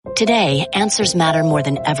Today, answers matter more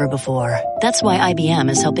than ever before. That's why IBM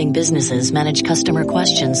is helping businesses manage customer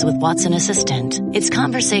questions with Watson Assistant. It's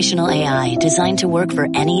conversational AI designed to work for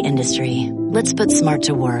any industry. Let's put smart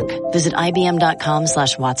to work. Visit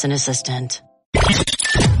IBM.com/Watson Assistant.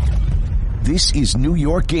 This is New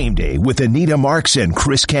York Game Day with Anita Marks and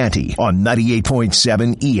Chris Canty on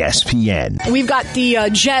 98.7 ESPN. We've got the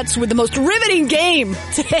Jets with the most riveting game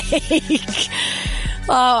today.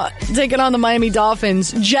 Taking on the Miami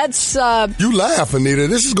Dolphins. Jets. You laugh, Anita.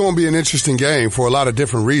 This is going to be an interesting game for a lot of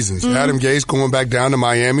different reasons. Mm-hmm. Adam Gase going back down to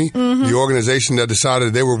Miami, the organization that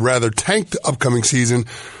decided they would rather tank the upcoming season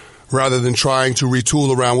rather than trying to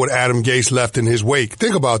retool around what Adam Gase left in his wake.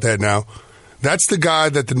 Think about that now. That's the guy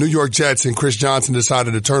that the New York Jets and Chris Johnson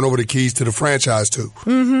decided to turn over the keys to the franchise to.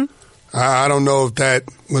 Mm-hmm. I don't know if that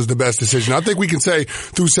was the best decision. I think we can say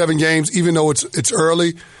through 7 games, even though it's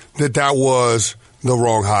early, that was the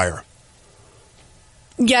wrong hire.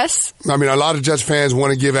 Yes. I mean, a lot of Jets fans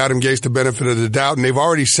want to give Adam Gase the benefit of the doubt, and they've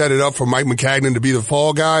already set it up for Mike Maccagnan to be the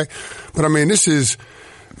fall guy. But, I mean, this is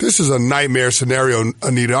a nightmare scenario,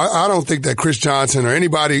 Anita. I don't think that Chris Johnson or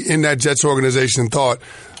anybody in that Jets organization thought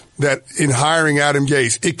that in hiring Adam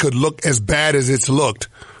Gase, it could look as bad as it's looked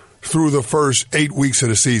through the first 8 weeks of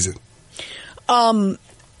the season. Wow,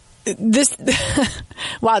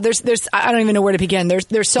 there's I don't even know where to begin. There's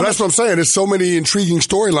so that's what I'm saying. There's so many intriguing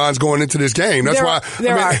storylines going into this game. That's why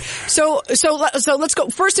there are. So let's go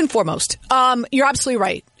first and foremost. You're absolutely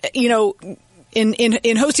right. You know,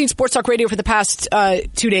 in hosting Sports Talk Radio for the past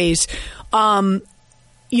 2 days,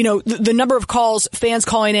 you know, the number of calls, fans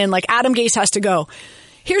calling in like Adam Gase has to go.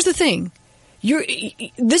 Here's the thing.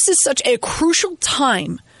 This is such a crucial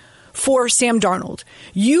time for Sam Darnold.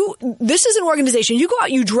 This is an organization. You go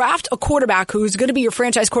out, you draft a quarterback who's going to be your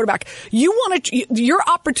franchise quarterback. Your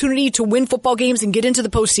opportunity to win football games and get into the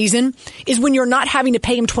postseason is when you're not having to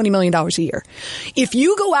pay him $20 million a year. If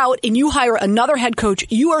you go out and you hire another head coach,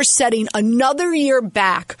 you are setting another year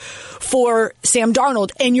back for Sam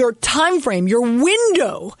Darnold, and your time frame, your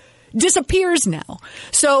window disappears now.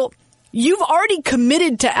 So you've already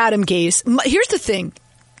committed to Adam Gase. Here's the thing.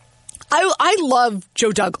 I love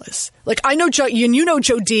Joe Douglas. Like, I know Joe, and you know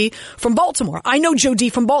Joe D from Baltimore. I know Joe D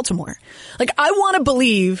from Baltimore. Like, I want to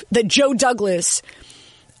believe that Joe Douglas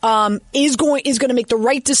is going to make the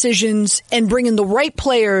right decisions and bring in the right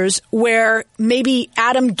players where maybe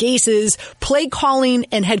Adam Gase's play calling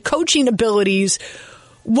and head coaching abilities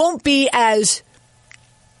won't be as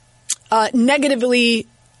negatively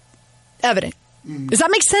evident. Does that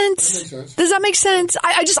make sense? That makes sense. Does that make sense?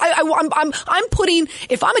 I'm putting,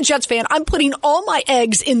 if I'm a Jets fan, I'm putting all my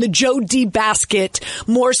eggs in the Joe D basket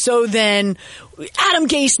more so than Adam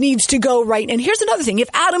Gase needs to go right. And here's another thing. If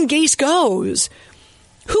Adam Gase goes,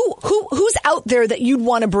 who's out there that you'd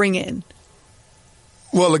want to bring in?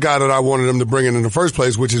 Well, the guy that I wanted him to bring in the first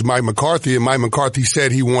place, which is Mike McCarthy, and Mike McCarthy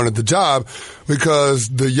said he wanted the job because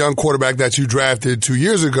the young quarterback that you drafted 2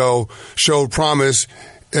 years ago showed promise.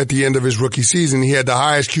 At the end of his rookie season, he had the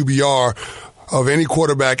highest QBR of any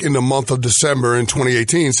quarterback in the month of December in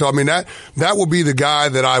 2018. So, I mean, that would be the guy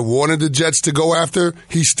that I wanted the Jets to go after.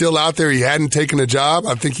 He's still out there. He hadn't taken a job.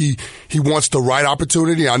 I think he wants the right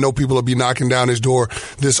opportunity. I know people will be knocking down his door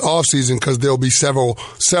this offseason because there'll be several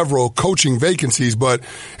coaching vacancies. But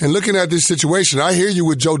in looking at this situation, I hear you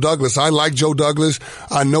with Joe Douglas. I like Joe Douglas.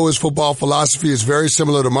 I know his football philosophy is very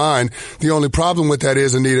similar to mine. The only problem with that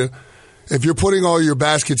is, Anita, if you're putting all your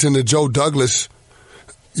baskets into Joe Douglas,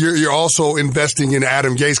 you're also investing in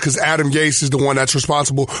Adam Gase because Adam Gase is the one that's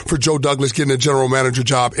responsible for Joe Douglas getting a general manager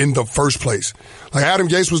job in the first place. Like, Adam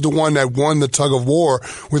Gase was the one that won the tug of war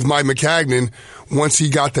with Mike Maccagnan once he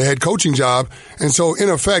got the head coaching job. And so, in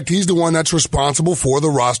effect, he's the one that's responsible for the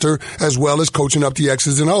roster as well as coaching up the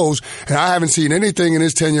X's and O's. And I haven't seen anything in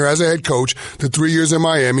his tenure as a head coach, the 3 years in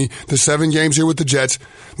Miami, the 7 games here with the Jets,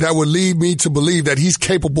 that would lead me to believe that he's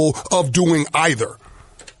capable of doing either.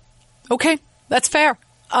 Okay, that's fair.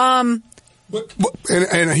 And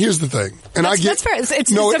here's the thing. And that's fair.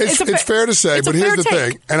 It's fair to say, but here's the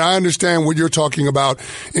thing. And I understand what you're talking about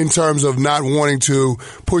in terms of not wanting to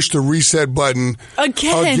push the reset button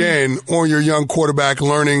again on your young quarterback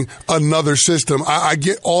learning another system. I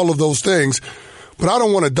get all of those things, but I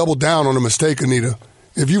don't want to double down on a mistake, Anita.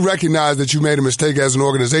 If you recognize that you made a mistake as an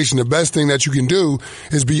organization, the best thing that you can do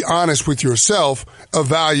is be honest with yourself,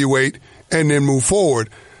 evaluate, and then move forward.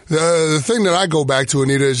 The thing that I go back to,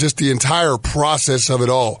 Anita, is just the entire process of it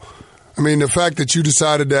all. I mean, the fact that you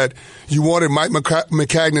decided that you wanted Mike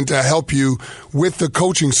Maccagnan to help you with the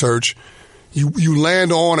coaching search, you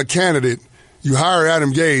land on a candidate, you hire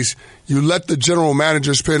Adam Gase, You let the general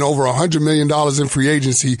manager spend over $100 million in free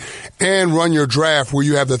agency and run your draft where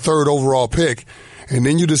you have the 3rd overall pick, and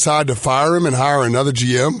then you decide to fire him and hire another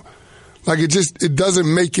GM? Like, it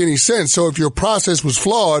doesn't make any sense. So if your process was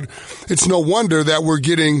flawed, it's no wonder that we're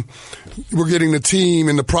getting the team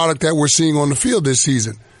and the product that we're seeing on the field this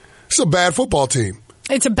season. It's a bad football team.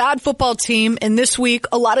 It's a bad football team, and this week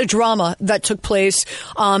a lot of drama that took place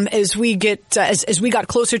as we got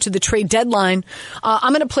closer to the trade deadline.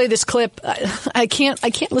 I'm going to play this clip. I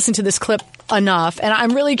can't listen to this clip enough, and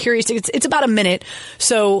I'm really curious. It's about a minute,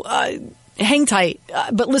 so hang tight.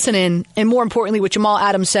 But listen in, and more importantly, what Jamal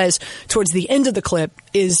Adams says towards the end of the clip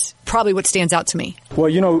is probably what stands out to me.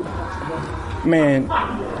 Well, man,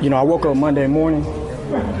 I woke up Monday morning,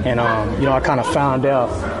 and I kind of found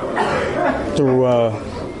out through a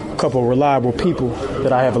couple of reliable people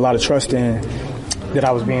that I have a lot of trust in that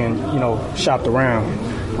I was being, shopped around.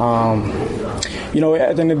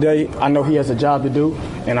 At the end of the day, I know he has a job to do,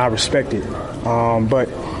 and I respect it. But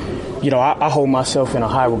I hold myself in a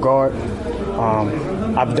high regard.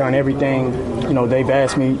 I've done everything, they've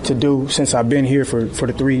asked me to do since I've been here for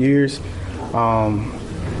the 3 years.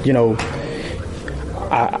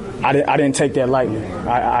 I didn't take that lightly.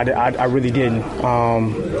 I really didn't.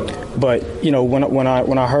 But when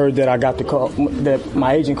I heard that I got the call, that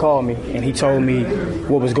my agent called me and he told me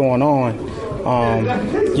what was going on,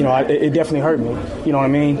 it definitely hurt me. You know what I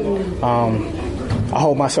mean? I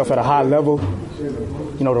hold myself at a high level.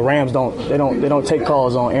 The Rams don't take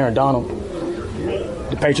calls on Aaron Donald.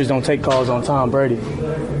 The Patriots don't take calls on Tom Brady. You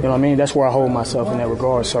know what I mean? That's where I hold myself in that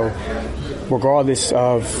regard. So regardless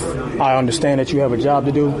of, I understand that you have a job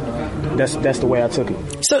to do, that's the way I took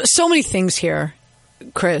it. So many things here,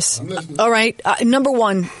 Chris. All right. Number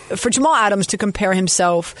one, for Jamal Adams to compare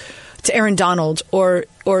himself to Aaron Donald or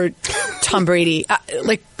Tom Brady,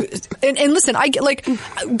 and listen,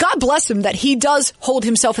 God bless him that he does hold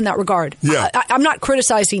himself in that regard. Yeah. I'm not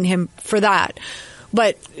criticizing him for that.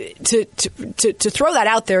 But to throw that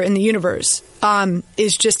out there in the universe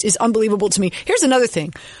is unbelievable to me. Here's another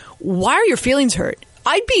thing. Why are your feelings hurt?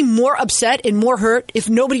 I'd be more upset and more hurt if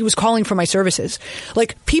nobody was calling for my services.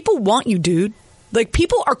 People want you, dude.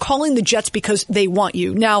 People are calling the Jets because they want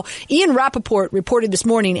you. Now, Ian Rappaport reported this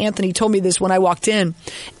morning, Anthony told me this when I walked in,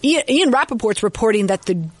 Ian Rappaport's reporting that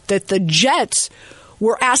the Jets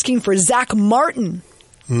were asking for Zach Martin.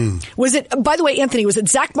 Was it, by the way, Anthony, was it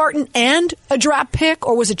Zach Martin and a draft pick,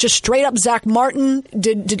 or was it just straight up Zach Martin?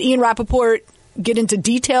 Did Ian Rappaport get into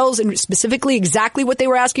details and specifically exactly what they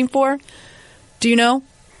were asking for? Do you know?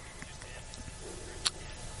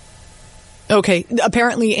 Okay.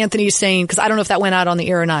 Apparently, Anthony is saying, because I don't know if that went out on the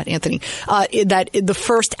air or not, Anthony, that the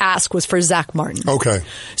first ask was for Zach Martin. Okay.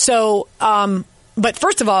 So, but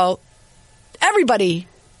first of all, everybody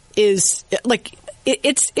is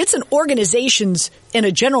it's an organization's and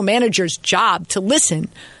a general manager's job to listen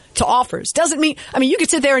to offers. Doesn't mean, you could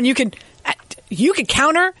sit there and you could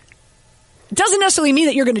counter. Doesn't necessarily mean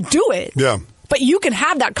that you're going to do it. Yeah. But you can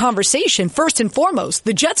have that conversation first and foremost.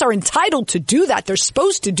 The Jets are entitled to do that. They're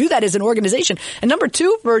supposed to do that as an organization. And number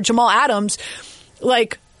two, for Jamal Adams,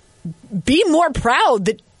 be more proud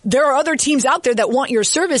that there are other teams out there that want your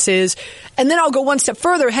services. And then I'll go one step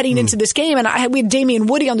further heading into this game. And we had Damian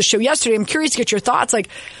Woody on the show yesterday. I'm curious to get your thoughts.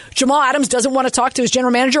 Jamal Adams doesn't want to talk to his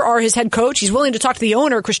general manager or his head coach. He's willing to talk to the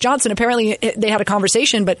owner, Chris Johnson. Apparently they had a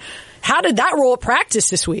conversation. But how did that roll at practice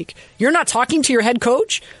this week? You're not talking to your head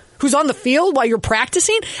coach who's on the field while you're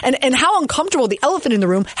practicing? And how uncomfortable, the elephant in the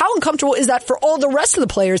room, how uncomfortable is that for all the rest of the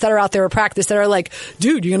players that are out there at practice that are like,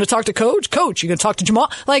 dude, you're going to talk to coach? Coach, you're going to talk to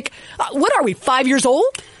Jamal? What are we, 5 years old?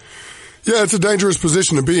 Yeah, it's a dangerous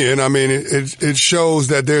position to be in. It shows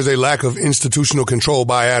that there's a lack of institutional control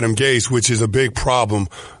by Adam Gase, which is a big problem.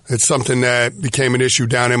 It's something that became an issue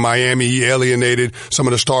down in Miami. He alienated some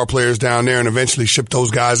of the star players down there and eventually shipped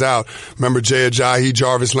those guys out. Remember Jay Ajayi,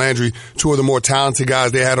 Jarvis Landry, two of the more talented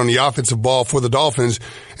guys they had on the offensive ball for the Dolphins,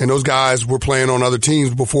 and those guys were playing on other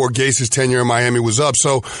teams before Gase's tenure in Miami was up.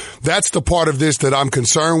 So that's the part of this that I'm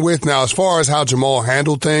concerned with. Now, as far as how Jamal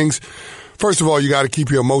handled things, first of all, you got to keep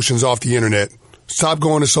your emotions off the internet. Stop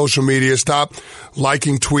going to social media. Stop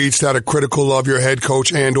liking tweets that are critical of your head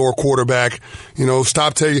coach and or quarterback.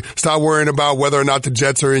 Stop worrying about whether or not the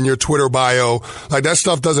Jets are in your Twitter bio. That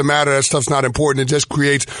stuff doesn't matter. That stuff's not important. It just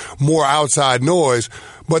creates more outside noise.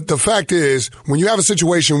 But the fact is, when you have a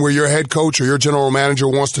situation where your head coach or your general manager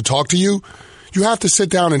wants to talk to you, you have to sit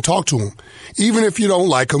down and talk to him. Even if you don't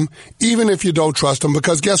like them, even if you don't trust them,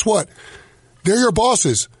 because guess what? They're your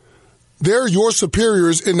bosses. They're your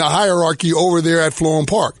superiors in the hierarchy over there at Florham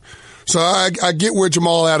Park. So I get where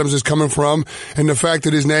Jamal Adams is coming from, and the fact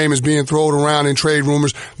that his name is being thrown around in trade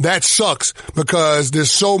rumors, that sucks because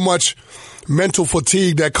there's so much mental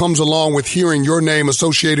fatigue that comes along with hearing your name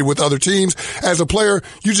associated with other teams. As a player,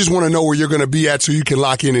 you just want to know where you're going to be at so you can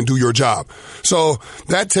lock in and do your job. So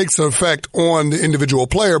that takes an effect on the individual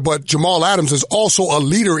player, but Jamal Adams is also a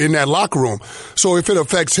leader in that locker room. So if it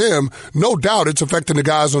affects him, no doubt it's affecting the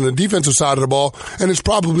guys on the defensive side of the ball, and it's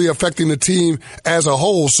probably affecting the team as a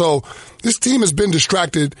whole. So this team has been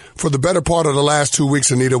distracted for the better part of the last 2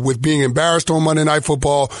 weeks, Anita, with being embarrassed on Monday Night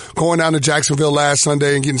Football, going down to Jacksonville last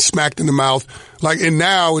Sunday and getting smacked in the mouth. And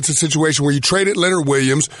now it's a situation where you traded Leonard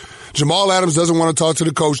Williams. Jamal Adams doesn't want to talk to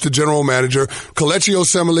the coach, the general manager. Kelechi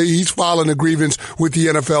Osemele, he's filing a grievance with the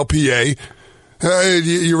NFLPA.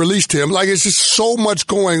 You released him. It's just so much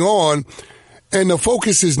going on, and the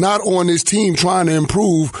focus is not on this team trying to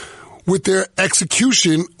improve with their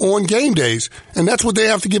execution on game days. And that's what they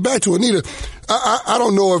have to get back to. Anita, I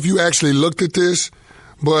don't know if you actually looked at this,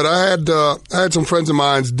 but I had some friends of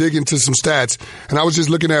mine dig into some stats, and I was just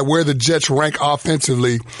looking at where the Jets rank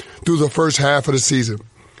offensively through the first half of the season.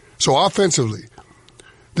 So offensively,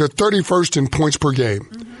 they're 31st in points per game.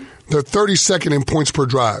 Mm-hmm. They're 32nd in points per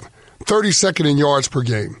drive, 32nd in yards per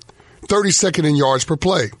game, 32nd in yards per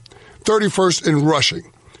play, 31st in rushing,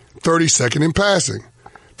 32nd in passing,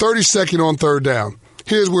 32nd on third down.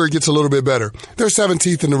 Here's where it gets a little bit better. They're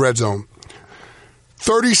 17th in the red zone.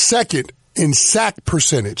 32nd in sack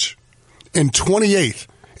percentage and 28th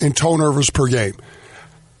in turnovers per game.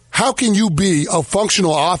 How can you be a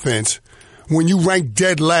functional offense when you rank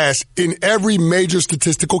dead last in every major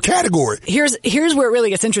statistical category? Here's where it really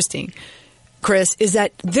gets interesting, Chris, is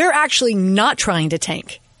that they're actually not trying to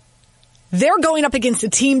tank. They're going up against a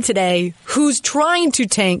team today who's trying to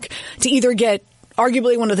tank to either get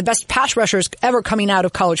arguably one of the best pass rushers ever coming out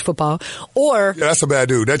of college football, or that's a bad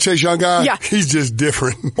dude. That Chase Young guy, he's just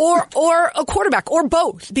different. or a quarterback, or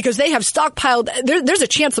both, because they have stockpiled. There's a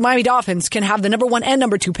chance the Miami Dolphins can have the number 1 and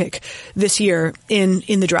number 2 pick this year in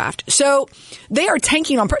the draft. So they are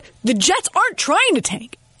tanking on. The Jets aren't trying to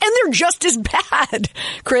tank, and they're just as bad,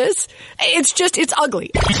 Chris. It's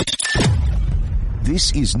ugly.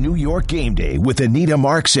 This is New York Game Day with Anita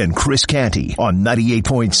Marks and Chris Canty on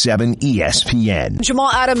 98.7 ESPN.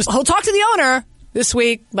 Jamal Adams, he'll talk to the owner this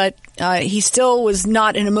week, but he still was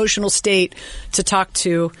not in an emotional state to talk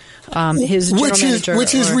to his general manager.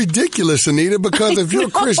 Which is ridiculous, Anita, because if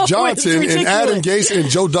you're Chris Johnson and Adam Gase and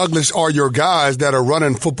Joe Douglas are your guys that are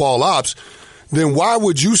running football ops, then why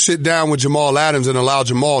would you sit down with Jamal Adams and allow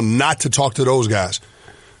Jamal not to talk to those guys?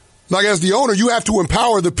 As the owner, you have to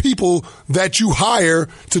empower the people that you hire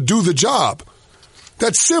to do the job.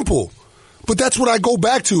 That's simple. But that's what I go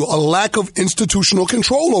back to, a lack of institutional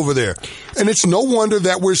control over there. And it's no wonder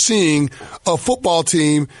that we're seeing a football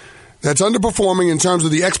team that's underperforming in terms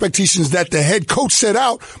of the expectations that the head coach set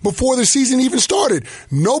out before the season even started.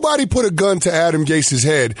 Nobody put a gun to Adam Gase's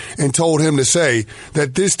head and told him to say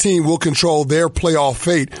that this team will control their playoff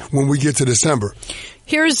fate when we get to December.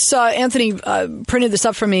 Here's Anthony printed this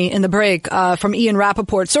up for me in the break from Ian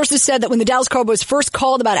Rappaport. Sources said that when the Dallas Cowboys first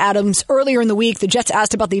called about Adams earlier in the week, the Jets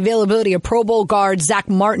asked about the availability of Pro Bowl guard Zach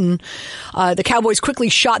Martin. The Cowboys quickly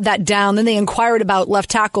shot that down. Then they inquired about left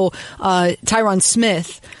tackle Tyron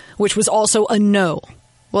Smith, which was also a no.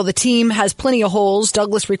 Well, the team has plenty of holes.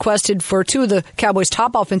 Douglas requested for 2 of the Cowboys'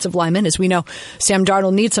 top offensive linemen. As we know, Sam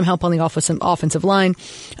Darnold needs some help on the offensive line.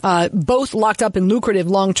 Both locked up in lucrative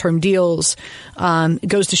long-term deals. It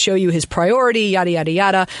goes to show you his priority, yada, yada,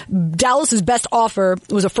 yada. Dallas's best offer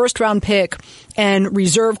was a first-round pick and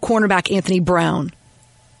reserve cornerback Anthony Brown.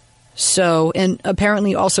 So, and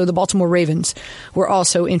apparently also the Baltimore Ravens were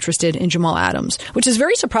also interested in Jamal Adams, which is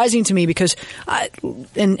very surprising to me because,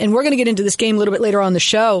 and we're going to get into this game a little bit later on the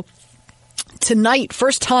show. Tonight,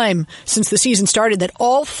 first time since the season started that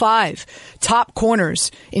all 5 top corners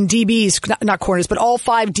in DBs, not corners, but all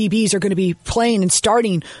 5 DBs are going to be playing and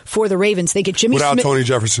starting for the Ravens. They get Jimmy Smith. Without Tony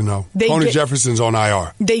Jefferson, though. Jefferson's on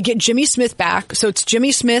IR. They get Jimmy Smith back. So it's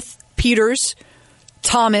Jimmy Smith, Peters,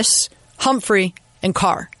 Thomas, Humphrey, and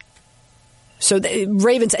Carr. So the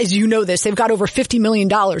Ravens, as you know this, they've got over $50 million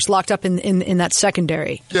locked up in that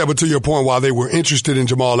secondary. Yeah, but to your point, why they were interested in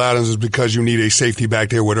Jamal Adams is because you need a safety back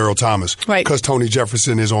there with Earl Thomas. Right. Because Tony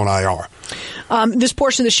Jefferson is on IR. This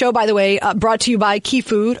portion of the show, by the way, brought to you by Key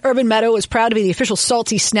Food. Urban Meadow is proud to be the official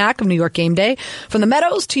salty snack of New York Game Day. From the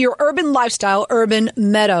Meadows to your urban lifestyle, Urban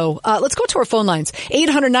Meadow. Let's go to our phone lines.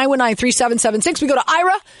 800-919-3776. We go to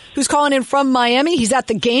Ira, who's calling in from Miami. He's at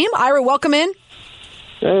the game. Ira, welcome in.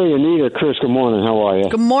 Hey, Anita, Chris, good morning. How are you?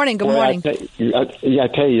 Good morning. Good morning. I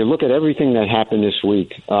tell you, look at everything that happened this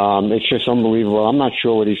week. It's just unbelievable. I'm not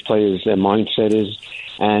sure what these players, their mindset is.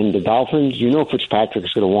 And the Dolphins,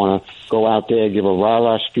 Fitzpatrick's going to want to go out there, give a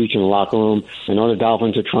rah-rah speech in the locker room. I know the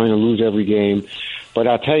Dolphins are trying to lose every game. But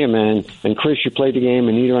I'll tell you, man, and Chris, you played the game.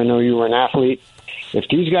 Anita, I know you were an athlete. If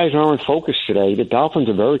these guys aren't focused today, the Dolphins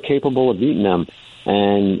are very capable of beating them.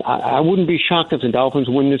 And I wouldn't be shocked if the Dolphins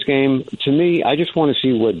win this game. To me, I just want to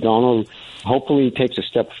see what Donald hopefully takes a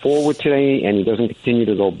step forward today and he doesn't continue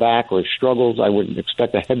to go back or struggles. I would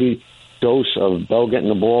expect a heavy dose of Bell getting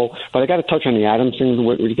the ball. But I got to touch on the Adams thing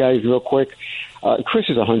with you guys real quick. Chris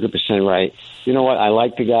is 100% right. You know what? I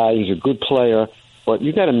like the guy. He's a good player. But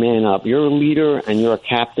you got to man up. You're a leader and you're a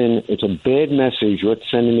captain. It's a bad message you're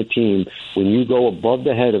sending the team when you go above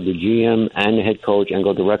the head of the GM and the head coach and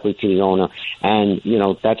go directly to the owner. And,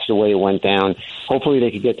 that's the way it went down. Hopefully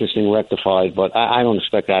they could get this thing rectified, but I don't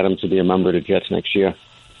expect Adam to be a member of the Jets next year.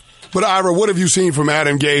 But, Ira, what have you seen from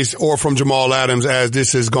Adam Gase or from Jamal Adams as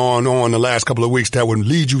this has gone on the last couple of weeks that would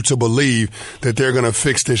lead you to believe that they're going to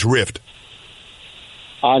fix this rift?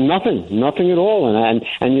 Nothing at all.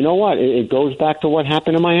 And you know what? It goes back to what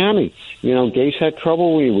happened in Miami. Gase had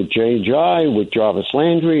trouble with J.J., with Jarvis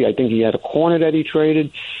Landry. I think he had a corner that he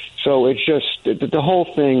traded. So it's just the whole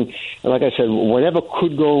thing, like I said, whatever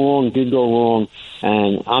could go wrong did go wrong.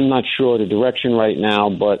 And I'm not sure the direction right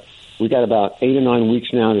now, but we got about 8 or 9 weeks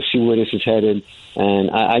now to see where this is headed.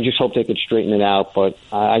 And I just hope they could straighten it out. But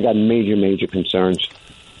I got major concerns.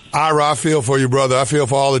 Ira, I feel for you, brother. I feel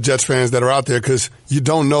for all the Jets fans that are out there because you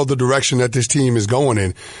don't know the direction that this team is going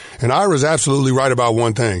in. And Ira's absolutely right about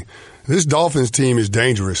one thing. This Dolphins team is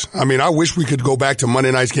dangerous. I mean, I wish we could go back to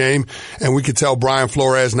Monday night's game and we could tell Brian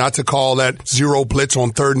Flores not to call that zero blitz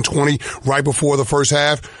on 3rd and 20 right before the first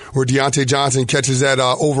half where Deontay Johnson catches that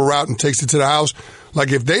over route and takes it to the house.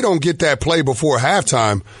 Like, if they don't get that play before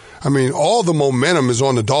halftime, I mean, all the momentum is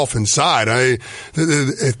on the Dolphins' side.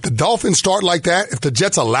 If the Dolphins start like that, if the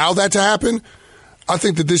Jets allow that to happen, I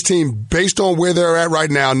think that this team, based on where they're at right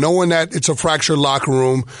now, knowing that it's a fractured locker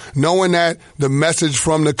room, knowing that the message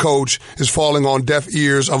from the coach is falling on deaf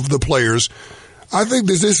ears of the players, I think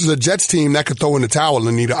this is a Jets team that could throw in the towel,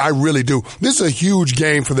 Anita. I really do. This is a huge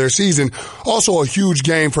game for their season. Also a huge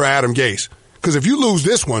game for Adam Gase. Because if you lose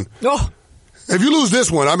this one,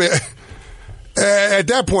 I mean, at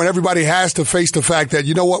that point, everybody has to face the fact that,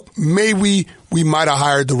 you know what, maybe we might have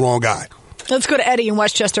hired the wrong guy. Let's go to Eddie in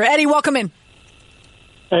Westchester. Eddie, welcome in.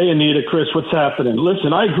 Hey, Anita, Chris, what's happening?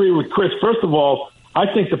 Listen, I agree with Chris. First of all, I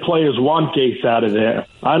think the players want Gase out of there.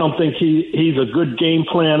 I don't think he's a good game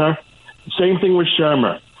planner. Same thing with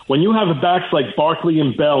Shermer. When you have backs like Barkley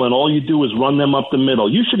and Bell and all you do is run them up the middle,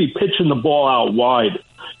 you should be pitching the ball out wide.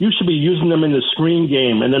 You should be using them in the screen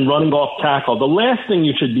game and then running off tackle. The last thing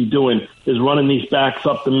you should be doing is running these backs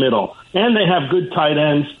up the middle. And they have good tight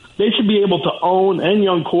ends. They should be able to own, and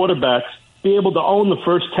young quarterbacks, be able to own the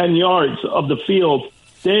first 10 yards of the field.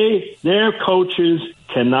 Their coaches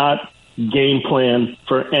cannot game plan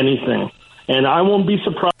for anything. And I won't be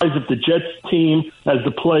surprised if the Jets team, as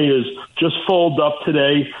the players, just fold up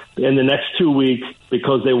today in the next 2 weeks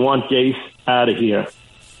because they want Gase out of here.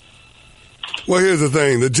 Well, here's the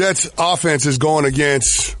thing. The Jets' offense is going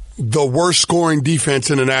against the worst scoring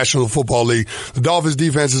defense in the National Football League. The Dolphins'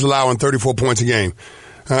 defense is allowing 34 points a game.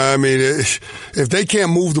 I mean, if they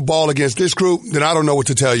can't move the ball against this group, then I don't know what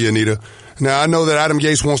to tell you, Anita. Now, I know that Adam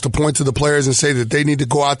Gase wants to point to the players and say that they need to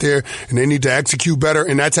go out there and they need to execute better,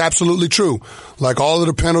 and that's absolutely true. Like all of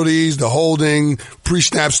the penalties, the holding,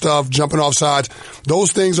 pre-snap stuff, jumping off sides,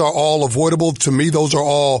 those things are all avoidable. To me, those are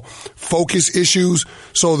all focus issues.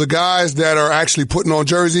 So the guys that are actually putting on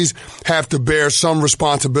jerseys have to bear some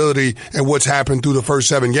responsibility in what's happened through the first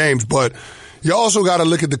 7 games. But you also got to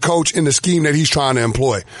look at the coach and the scheme that he's trying to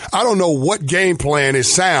employ. I don't know what game plan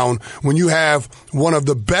is sound when you have one of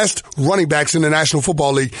the best running backs in the National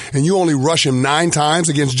Football League and you only rush him 9 times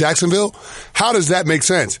against Jacksonville. How does that make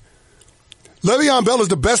sense? Le'Veon Bell is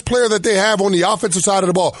the best player that they have on the offensive side of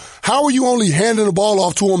the ball. How are you only handing the ball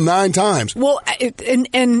off to him 9 times? Well,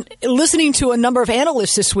 and listening to a number of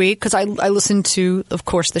analysts this week, because I listened to, of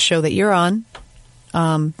course, the show that you're on,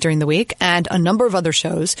 during the week and a number of other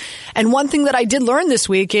shows. And one thing that I did learn this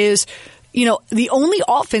week is, the only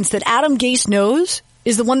offense that Adam Gase knows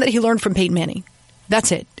is the one that he learned from Peyton Manning.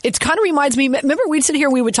 That's it. It kind of reminds me, remember we'd sit here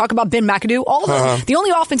and we would talk about Ben McAdoo? All of them. The only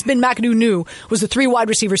offense Ben McAdoo knew was the 3 wide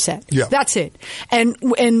receiver set. Yeah. That's it. And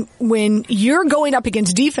when you're going up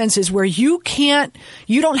against defenses where you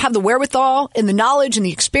don't have the wherewithal and the knowledge and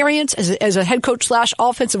the experience as a head coach /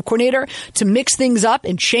 offensive coordinator to mix things up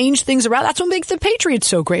and change things around, that's what makes the Patriots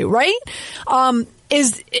so great, right?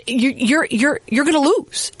 is you're going to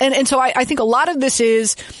lose. And so I think a lot of this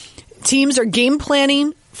is teams are game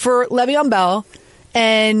planning for Le'Veon Bell.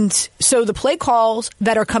 And so the play calls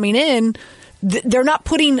that are coming in, they're not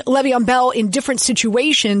putting Le'Veon Bell in different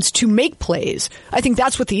situations to make plays. I think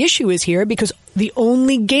that's what the issue is here, because the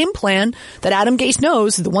only game plan that Adam Gase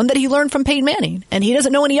knows is the one that he learned from Peyton Manning. And he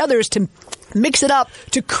doesn't know any others to mix it up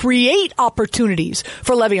to create opportunities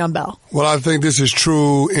for Le'Veon Bell. Well, I think this is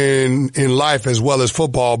true in life as well as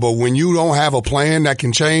football. But when you don't have a plan that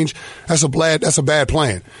can change, that's a bad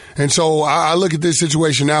plan. And so I look at this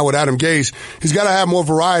situation now with Adam Gase. He's got to have more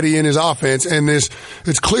variety in his offense. And it's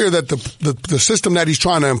clear that the system that he's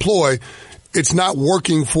trying to employ, it's not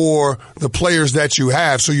working for the players that you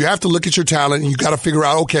have. So you have to look at your talent and you got to figure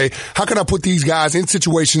out, okay, how can I put these guys in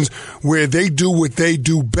situations where they do what they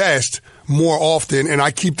do best more often, and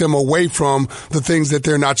I keep them away from the things that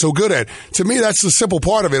they're not so good at. To me, that's the simple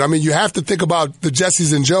part of it. I mean, you have to think about the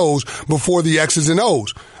Jessies and Joes before the X's and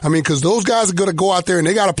O's. I mean, because those guys are going to go out there and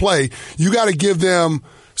they got to play. You got to give them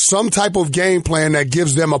some type of game plan that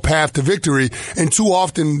gives them a path to victory. And too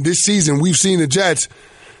often this season, we've seen the Jets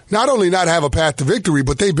not only not have a path to victory,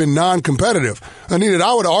 but they've been non-competitive. Anita,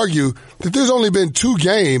 I would argue that there's only been 2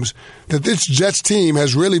 games that this Jets team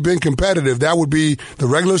has really been competitive. That would be the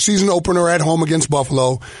regular season opener at home against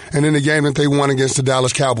Buffalo, and then the game that they won against the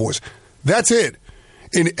Dallas Cowboys. That's it.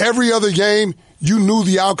 In every other game, you knew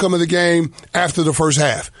the outcome of the game after the first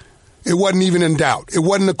half. It wasn't even in doubt. It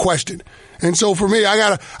wasn't a question. And so for me,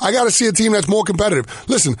 I gotta see a team that's more competitive.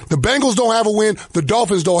 Listen, the Bengals don't have a win, the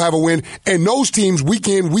Dolphins don't have a win, and those teams week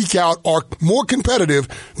in, week out are more competitive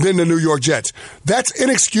than the New York Jets. That's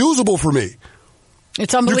inexcusable for me.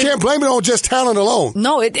 It's unbelievable. You can't blame it on just talent alone.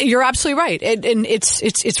 No, you're absolutely right. And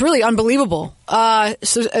it's really unbelievable.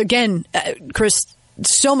 So again, Chris,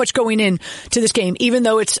 so much going in to this game, even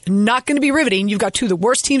though it's not going to be riveting. You've got 2 of the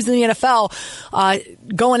worst teams in the NFL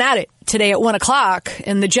going at it today at 1:00,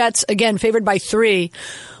 and the Jets, again, favored by 3.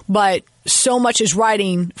 But so much is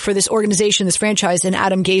riding for this organization, this franchise, and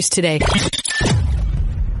Adam Gase today.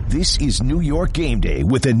 This is New York Game Day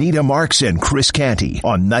with Anita Marks and Chris Canty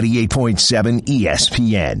on 98.7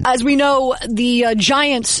 ESPN. As we know, the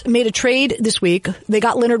Giants made a trade this week. They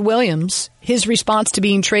got Leonard Williams. His response to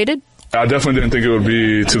being traded? I definitely didn't think it would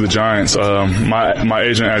be to the Giants. My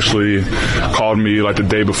agent actually called me like the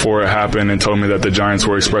day before it happened and told me that the Giants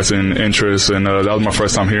were expressing interest, and that was my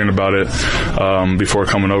first time hearing about it before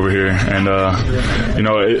coming over here. And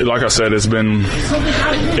like I said, it's been,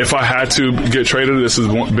 if I had to get traded, this has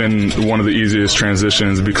been one of the easiest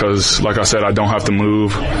transitions because, like I said, I don't have to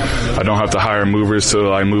move. I don't have to hire movers to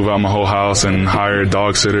like move out my whole house and hire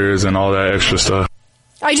dog sitters and all that extra stuff.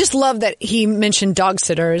 I just love that he mentioned dog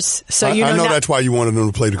sitters. So I know that's why you wanted him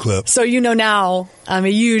to play the clip. So now I'm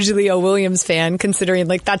usually a Williams fan, considering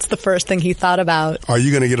like that's the first thing he thought about. Are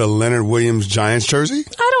you going to get a Leonard Williams Giants jersey?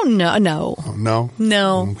 I don't know. No. Oh, no?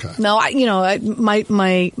 No. Okay. No.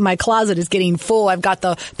 My closet is getting full. I've got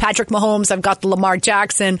the Patrick Mahomes. I've got the Lamar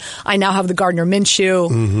Jackson. I now have the Gardner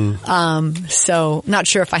Minshew. Mm-hmm. So not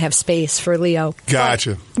sure if I have space for Leo.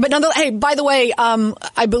 Gotcha. But nonetheless, hey, by the way,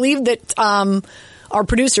 I believe that our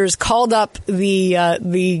producers called up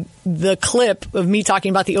the clip of me talking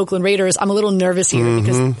about the Oakland Raiders. I'm a little nervous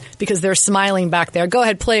here because they're smiling back there. Go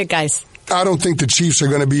ahead, play it, guys. I don't think the Chiefs are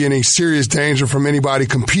going to be in any serious danger from anybody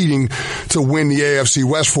competing to win the AFC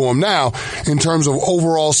West for them. Now, in terms of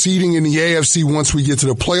overall seeding in the AFC once we get to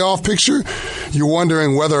the playoff picture, you're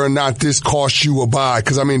wondering whether or not this costs you a bye.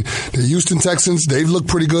 Because, I mean, the Houston Texans, they've looked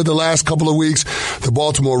pretty good the last couple of weeks. The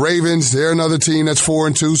Baltimore Ravens, they're another team that's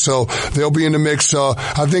 4-2, so they'll be in the mix.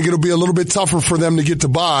 I think it'll be a little bit tougher for them to get to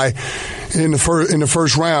bye in the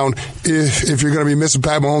first round if you're going to be missing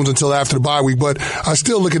Pat Mahomes until after the bye week. But I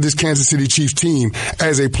still look at this Kansas City Chiefs team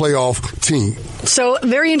as a playoff team. So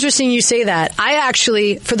very interesting you say that. I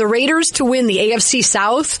actually, for the Raiders to win the AFC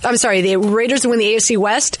South, the Raiders to win the AFC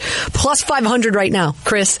West, plus 500 right now,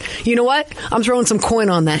 Chris. You know what? I'm throwing some coin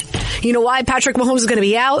on that. You know why? Patrick Mahomes is going to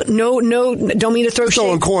be out. No, don't mean to throw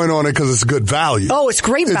throwing coin on it because it's good value. Oh, it's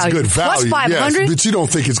great value. It's good value. Plus 500? Yes, but you don't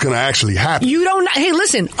think it's going to actually happen. You don't. Hey,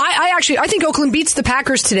 listen, I think Oakland beats the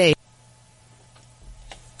Packers today.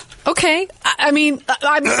 Okay.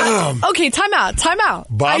 Okay, time out.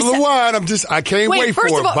 Bottle of wine. I can't wait for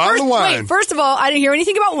it. Bottle of wine. First of all, I didn't hear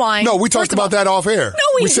anything about wine. No, we talked about that off air.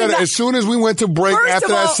 No, we said as soon as we went to break after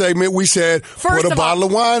that segment, we said put a bottle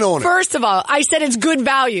of wine on it. First of all, I said it's good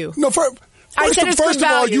value. No, I said it's good value. First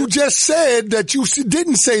of all, you just said that you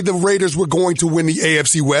didn't say the Raiders were going to win the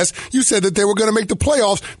AFC West. You said that they were going to make the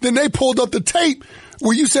playoffs. Then they pulled up the tape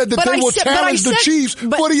where you said that they will challenge the Chiefs for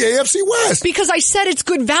the AFC West. Because I said it's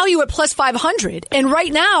good value at plus 500. And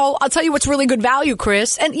right now, I'll tell you what's really good value,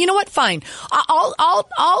 Chris. And you know what? Fine. I'll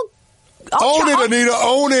own it, Anita.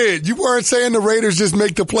 Own it. You weren't saying the Raiders just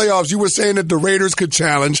make the playoffs. You were saying that the Raiders could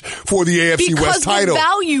challenge for the AFC West title. Because the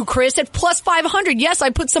value, Chris, at plus 500. Yes, I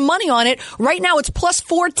put some money on it. Right now, it's plus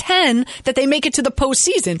 410 that they make it to the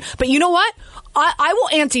postseason. But you know what? I will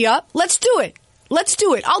ante up. Let's do it. Let's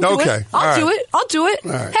do it. I'll do it. I'll do it.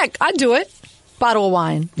 Right. Heck, I'd do it. Bottle of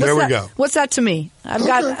wine. There we go. What's that to me?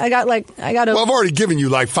 Well, I've already given you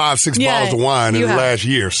like 5-6 bottles of wine in the last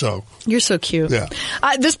year, so. You're so cute. Yeah.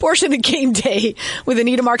 This portion of Game Day with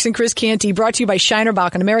Anita Marks and Chris Canty brought to you by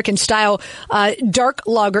Shinerbach, an American-style dark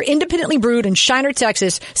lager, independently brewed in Shiner,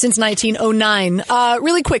 Texas since 1909.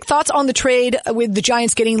 Really quick, thoughts on the trade with the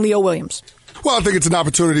Giants getting Leo Williams? Well, I think it's an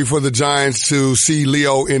opportunity for the Giants to see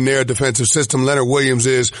Leo in their defensive system. Leonard Williams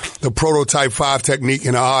is the prototype 5 technique in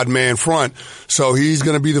an odd man front. So he's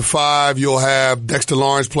going to be the 5. You'll have Dexter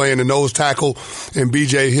Lawrence playing the nose tackle and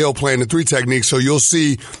B.J. Hill playing the 3 technique. So you'll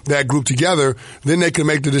see that group together. Then they can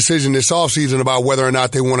make the decision this offseason about whether or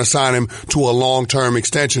not they want to sign him to a long-term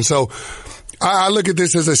extension. So I look at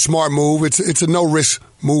this as a smart move. It's a no-risk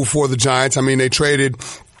move for the Giants. I mean, they traded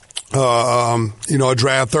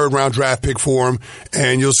a third round draft pick for him,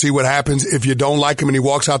 and you'll see what happens. If you don't like him and he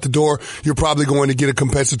walks out the door, you're probably going to get a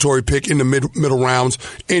compensatory pick in the middle rounds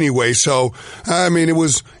anyway. So, I mean,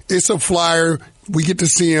 it's a flyer. We get to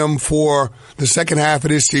see him for the second half of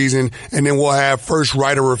this season, and then we'll have first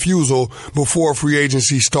right of refusal before free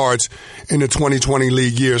agency starts in the 2020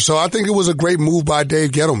 league year. So I think it was a great move by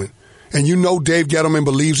Dave Gettleman. And you know Dave Gettleman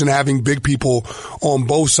believes in having big people on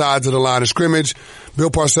both sides of the line of scrimmage. Bill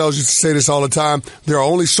Parcells used to say this all the time. There are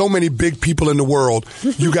only so many big people in the world.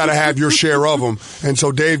 You got to have your share of them. And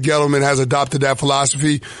so Dave Gettleman has adopted that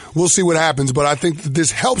philosophy. We'll see what happens. But I think that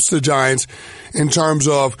this helps the Giants in terms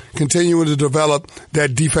of continuing to develop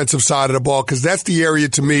that defensive side of the ball, because that's the area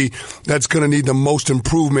to me that's going to need the most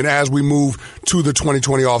improvement as we move to the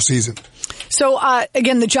 2020 offseason. So,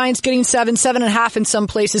 again, the Giants getting 7.5 in some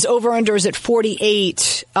places. Over-under is at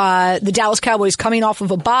 48. The Dallas Cowboys coming off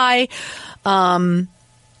of a bye.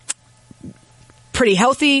 Pretty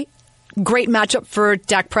healthy. Great matchup for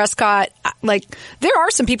Dak Prescott. Like, there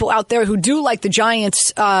are some people out there who do like the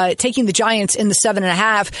Giants, taking the Giants in the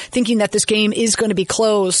 7.5, thinking that this game is going to be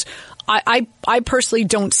close. I personally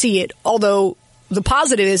don't see it, although the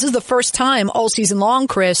positive is the first time all season long,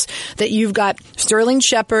 Chris, that you've got Sterling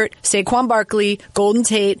Shepard, Saquon Barkley, Golden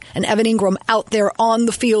Tate, and Evan Ingram out there on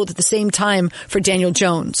the field at the same time for Daniel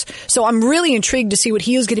Jones. So I'm really intrigued to see what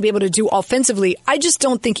he is going to be able to do offensively. I just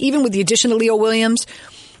don't think, even with the addition of Leo Williams,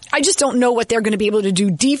 I just don't know what they're going to be able to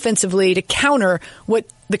do defensively to counter what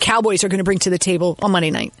the Cowboys are going to bring to the table on Monday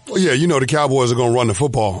night. Well, yeah, you know the Cowboys are going to run the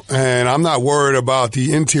football. And I'm not worried about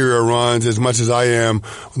the interior runs as much as I am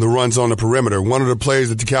the runs on the perimeter. One of the plays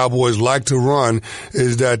that the Cowboys like to run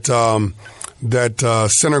is that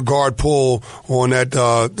center guard pull on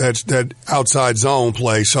that outside zone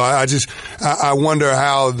play. So I wonder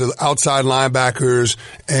how the outside linebackers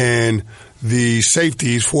and the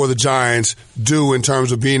safeties for the Giants do in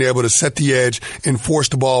terms of being able to set the edge and force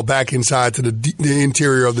the ball back inside to the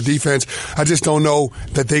interior of the defense. I just don't know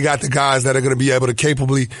that they got the guys that are going to be able to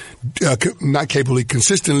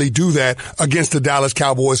consistently do that against the Dallas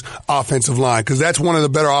Cowboys offensive line, because that's one of the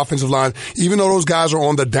better offensive lines. Even though those guys are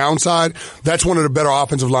on the downside, that's one of the better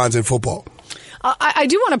offensive lines in football. I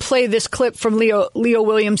do want to play this clip from Leo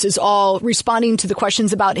Williams is all responding to the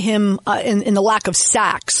questions about him in the lack of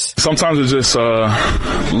sacks. Sometimes it's just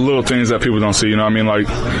little things that people don't see. You know what I mean? Like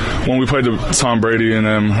when we played Tom Brady and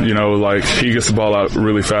them, you know, like he gets the ball out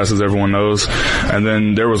really fast, as everyone knows. And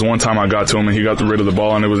then there was one time I got to him and he got rid of the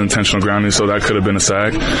ball and it was intentional grounding, so that could have been a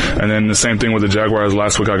sack. And then the same thing with the Jaguars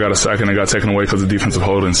last week. I got a sack and it got taken away because of defensive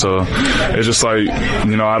holding. So it's just like,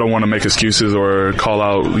 you know, I don't want to make excuses or call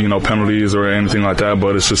out, you know, penalties or anything like that,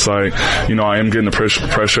 but it's just like, you know, I am getting the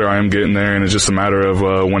pressure, I am getting there, and it's just a matter of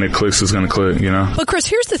when it clicks, it's going to click, you know. But Chris,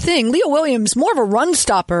 here's the thing. Leo Williams, more of a run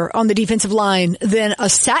stopper on the defensive line than a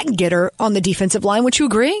sack getter on the defensive line. Would you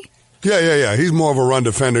agree? Yeah. He's more of a run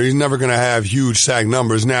defender. He's never going to have huge sack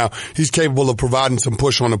numbers. Now, he's capable of providing some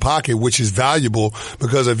push on the pocket, which is valuable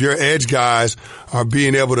because if your edge guys are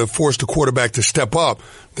being able to force the quarterback to step up,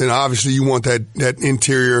 then obviously you want that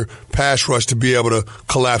interior pass rush to be able to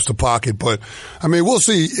collapse the pocket. But, I mean, we'll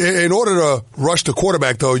see. In order to rush the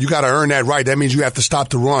quarterback, though, you got to earn that right. That means you have to stop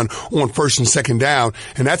the run on first and second down.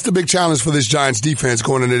 And that's the big challenge for this Giants defense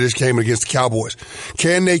going into this game against the Cowboys.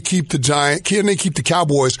 Can they keep the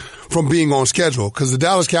Cowboys from being on schedule? Because the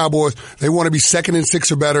Dallas Cowboys, they want to be 2nd and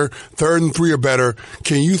 6 or better, 3rd and 3 or better.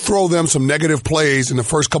 Can you throw them some negative plays in the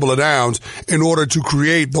first couple of downs in order to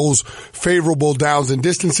create those favorable downs and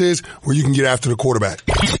distances where you can get after the quarterback?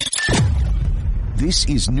 This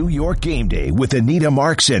is New York Game Day with Anita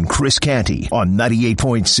Marks and Chris Canty on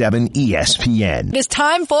 98.7 ESPN. It is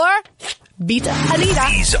time for Beat Anita.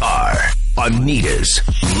 These are Anita's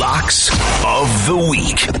Locks of the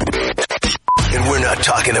Week. And we're not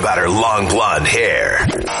talking about her long blonde hair.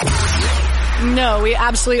 No, we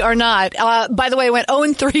absolutely are not. By the way, I went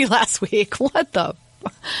 0-3 last week. What the...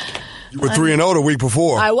 You were 3-0 the week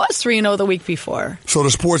before. I was 3-0 the week before. So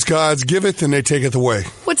the sports gods give it and they take it away.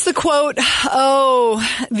 What's the quote? Oh,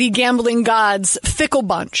 the gambling gods, fickle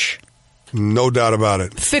bunch. No doubt about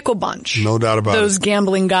it. Fickle bunch. No doubt about Those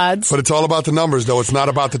gambling gods. But it's all about the numbers, though. It's not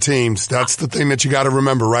about the teams. That's the thing that you got to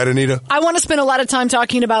remember, right, Anita? I want to spend a lot of time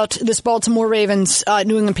talking about this Baltimore Ravens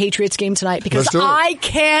New England Patriots game tonight because I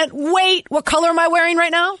can't wait. What color am I wearing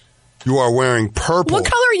right now? You are wearing purple. What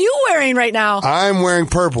color are you wearing right now? I'm wearing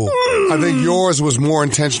purple. I think yours was more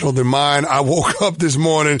intentional than mine. I woke up this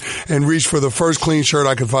morning and reached for the first clean shirt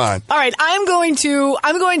I could find. All right, I'm going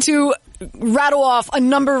to rattle off a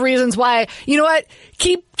number of reasons why. You know what?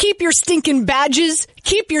 Keep your stinking badges.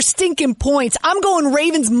 Keep your stinking points. I'm going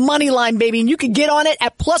Ravens money line, baby, and you could get on it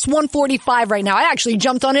at plus 145 right now. I actually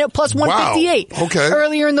jumped on it at plus 158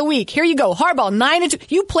 earlier in the week. Here you go. Harbaugh, 9-2.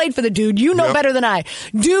 You played for the dude. You know better than I.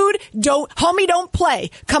 Dude, homie don't play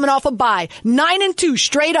coming off a bye. 9-2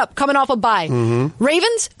 straight up coming off a bye. Mm-hmm.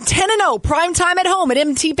 Ravens, 10-0, prime time at home at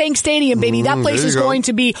M&T Bank Stadium, baby. That place is going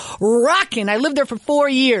to be rocking. I lived there for 4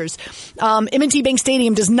 years. M&T Bank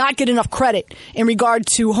Stadium does not get enough credit in regard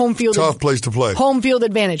to home field. Tough place to play. Home field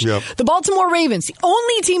advantage. Yep. The Baltimore Ravens, the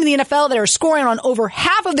only team in the NFL that are scoring on over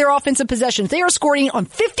half of their offensive possessions. They are scoring on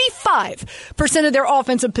 55% of their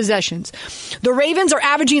offensive possessions. The Ravens are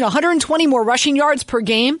averaging 120 more rushing yards per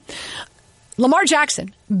game. Lamar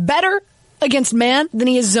Jackson, better against man than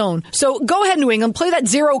he is zone. So go ahead, New England, play that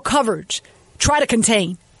zero coverage. Try to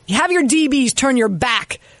contain. Have your DBs turn your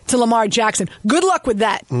back to Lamar Jackson. Good luck with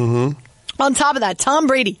that. Mm-hmm. On top of that, Tom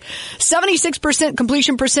Brady, 76%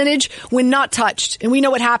 completion percentage when not touched. And we know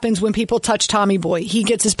what happens when people touch Tommy Boy. He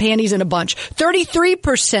gets his panties in a bunch.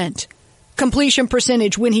 33% completion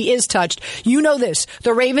percentage when he is touched. You know this.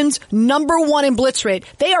 The Ravens, number one in blitz rate.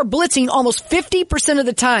 They are blitzing almost 50% of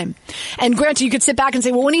the time. And granted, you could sit back and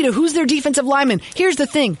say, well, Anita, who's their defensive lineman? Here's the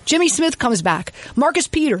thing. Jimmy Smith comes back. Marcus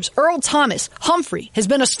Peters, Earl Thomas, Humphrey has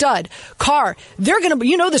been a stud. Carr, they're going to,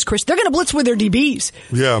 you know this, Chris, they're going to blitz with their DBs.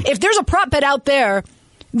 Yeah. If there's a prop bet out there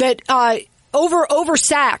that, over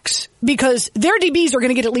sacks, because their DBs are going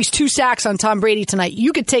to get at least 2 sacks on Tom Brady tonight.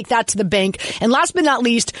 You could take that to the bank. And last but not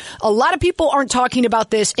least, a lot of people aren't talking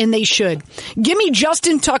about this, and they should. Give me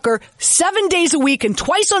Justin Tucker 7 days a week and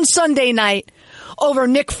twice on Sunday night over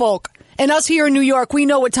Nick Folk. And us here in New York, we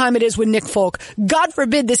know what time it is with Nick Folk. God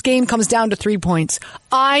forbid this game comes down to 3 points.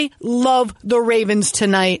 I love the Ravens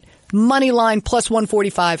tonight. Money line plus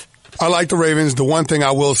 145. I like the Ravens. The one thing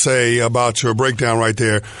I will say about your breakdown right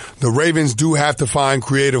there, the Ravens do have to find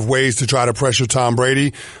creative ways to try to pressure Tom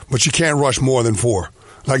Brady, but you can't rush more than 4.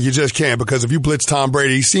 Like, you just can't, because if you blitz Tom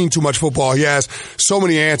Brady, he's seen too much football. He has so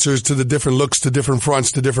many answers to the different looks, to different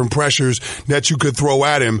fronts, to different pressures that you could throw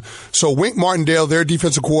at him. So Wink Martindale, their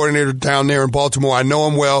defensive coordinator down there in Baltimore, I know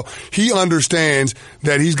him well. He understands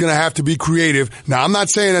that he's going to have to be creative. Now, I'm not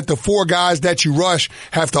saying that the 4 guys that you rush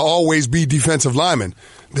have to always be defensive linemen.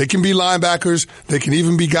 They can be linebackers. They can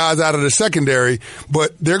even be guys out of the secondary,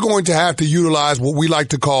 but they're going to have to utilize what we like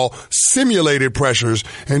to call simulated pressures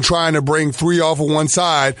and trying to bring 3 off of one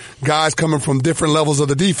side, guys coming from different levels of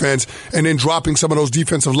the defense, and then dropping some of those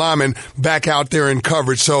defensive linemen back out there in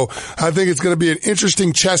coverage. So I think it's going to be an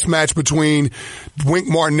interesting chess match between Wink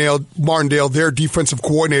Martindale, their defensive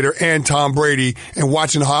coordinator, and Tom Brady, and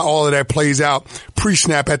watching how all of that plays out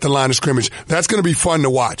pre-snap at the line of scrimmage. That's going to be fun to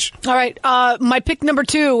watch. All right. My pick number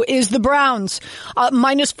 2. 2 is the Browns,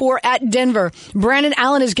 -4 at Denver. Brandon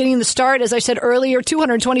Allen is getting the start. As I said earlier,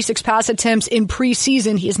 226 pass attempts in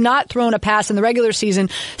preseason. He has not thrown a pass in the regular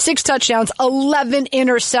season. 6 touchdowns, 11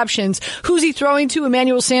 interceptions. Who's he throwing to?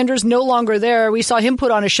 Emmanuel Sanders, no longer there. We saw him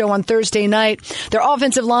put on a show on Thursday night. Their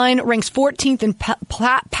offensive line ranks 14th in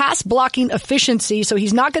pass blocking efficiency, so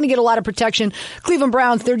he's not going to get a lot of protection. Cleveland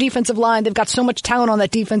Browns, their defensive line, they've got so much talent on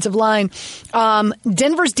that defensive line.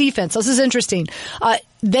 Denver's defense, this is interesting.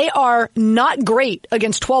 They are not great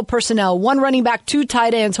against 12 personnel. 1 running back, 2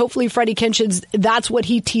 tight ends. Hopefully Freddie Kitchens, that's what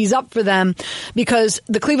he tees up for them, because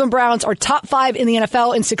the Cleveland Browns are top 5 in the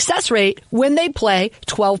NFL in success rate when they play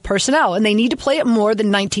 12 personnel, and they need to play it more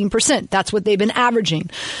than 19%. That's what they've been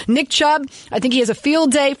averaging. Nick Chubb, I think he has a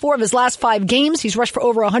field day. 4 of his last 5 games, he's rushed for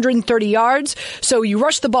over 130 yards. So you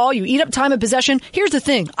rush the ball, you eat up time of possession. Here's the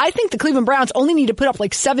thing. I think the Cleveland Browns only need to put up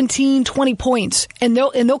like 17, 20 points, and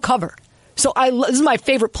they'll cover. So this is my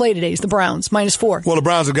favorite play today, is the Browns, -4. Well, the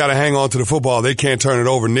Browns have got to hang on to the football. They can't turn it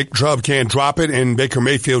over. Nick Chubb can't drop it, and Baker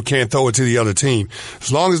Mayfield can't throw it to the other team.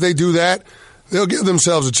 As long as they do that, they'll give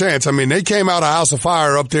themselves a chance. I mean, they came out of House of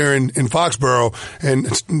Fire up there in Foxborough, and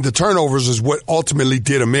the turnovers is what ultimately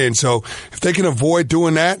did them in. So if they can avoid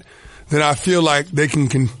doing that, then I feel like they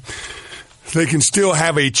can still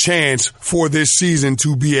have a chance for this season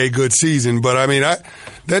to be a good season. But I mean,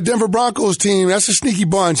 that Denver Broncos team, that's a sneaky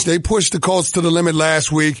bunch. They pushed the Colts to the limit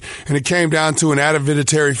last week, and it came down to an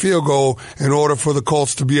advantage field goal in order for the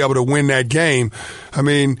Colts to be able to win that game. I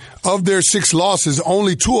mean, of their 6 losses,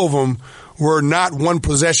 only 2 of them were not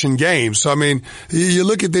one-possession games. So, I mean, you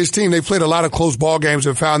look at this team, they played a lot of close ball games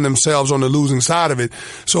and found themselves on the losing side of it.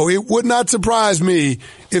 So it would not surprise me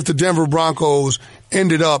if the Denver Broncos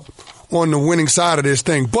ended up on the winning side of this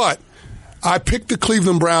thing. But I picked the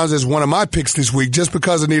Cleveland Browns as one of my picks this week just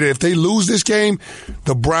because, Anita, if they lose this game,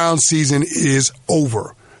 the Browns season is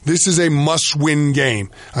over. This is a must-win game.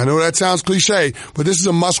 I know that sounds cliche, but this is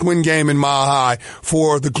a must-win game in Mile High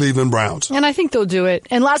for the Cleveland Browns. And I think they'll do it.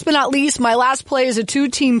 And last but not least, my last play is a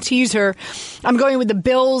 2-team teaser. I'm going with the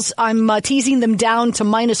Bills. I'm teasing them down to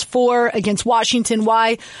 -4 against Washington.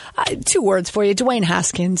 Why? 2 words for you. Dwayne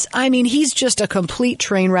Haskins. I mean, he's just a complete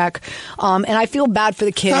train wreck. And I feel bad for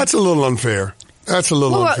the kid. That's a little unfair. Unfair.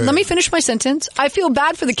 Let me finish my sentence. I feel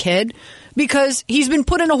bad for the kid because he's been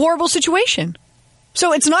put in a horrible situation.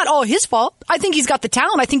 So it's not all his fault. I think he's got the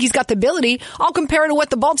talent. I think he's got the ability. I'll compare it to what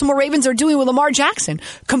the Baltimore Ravens are doing with Lamar Jackson.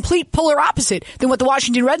 Complete polar opposite than what the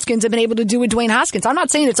Washington Redskins have been able to do with Dwayne Haskins. I'm not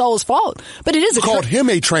saying it's all his fault, but it is. You called him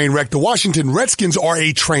a train wreck. The Washington Redskins are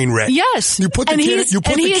a train wreck. Yes. You put the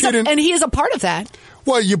kid in. And he is a part of that.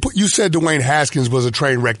 Well, you said Dwayne Haskins was a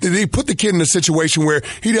train wreck. They put the kid in a situation where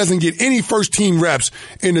he doesn't get any first-team reps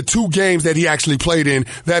in the 2 games that he actually played in,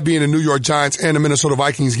 that being the New York Giants and the Minnesota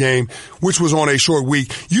Vikings game, which was on a short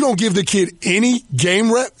week. You don't give the kid any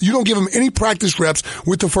game rep. You don't give him any practice reps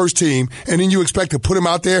with the first team, and then you expect to put him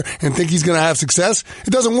out there and think he's going to have success? It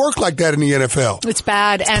doesn't work like that in the NFL. It's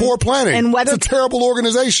bad. It's poor planning. And it's a terrible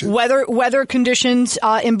organization. Weather conditions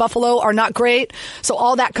in Buffalo are not great. So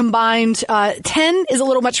all that combined, 10 is a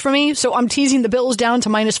little much for me, so I'm teasing the Bills down to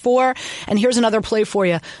 -4. And here's another play for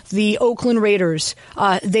you: the Oakland Raiders.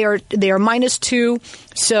 They are -2.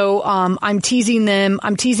 So I'm teasing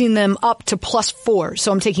them up to +4.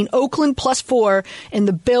 So I'm taking Oakland +4 and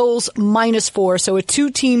the Bills -4. So a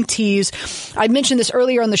 2-team tease. I mentioned this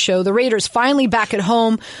earlier on the show. The Raiders finally back at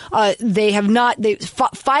home. They have not.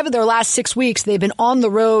 5 of their last 6 weeks they've been on the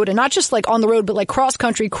road, and not just like on the road, but like cross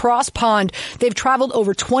country, cross pond. They've traveled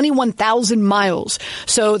over 21,000 miles.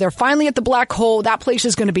 So they're finally at the black hole. That place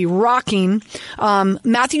is going to be rocking.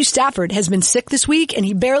 Matthew Stafford has been sick this week, and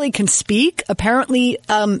he barely can speak. Apparently,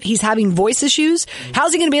 he's having voice issues.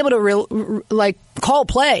 How's he going to be able to call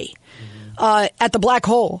play at the black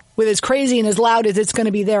hole with as crazy and as loud as it's going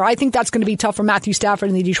to be there? I think that's going to be tough for Matthew Stafford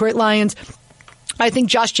and the Detroit Lions. I think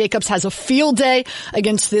Josh Jacobs has a field day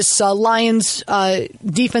against this Lions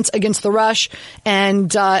defense against the rush,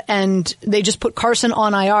 and they just put Carson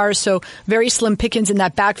on IR, so very slim pickings in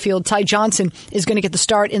that backfield. Ty Johnson is going to get the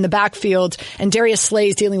start in the backfield, and Darius Slay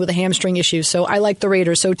is dealing with a hamstring issue, so I like the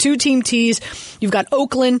Raiders. So 2-team tease. You've got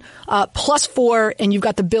Oakland +4, and you've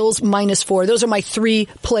got the Bills -4. Those are my 3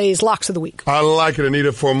 plays, locks of the week. I like it,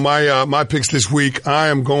 Anita. For my picks this week, I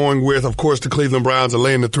am going with, of course, the Cleveland Browns are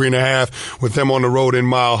laying the 3.5 with them on the road in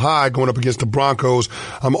Mile High going up against the Broncos.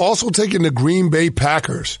 I'm also taking the Green Bay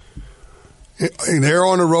Packers They're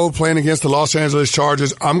on the road playing against the Los Angeles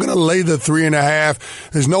Chargers. I'm going to lay the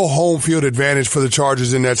 3.5. There's no home field advantage for the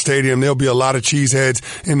Chargers in that stadium. There'll be a lot of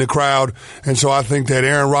cheeseheads in the crowd. And so I think that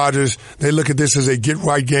Aaron Rodgers, they look at this as a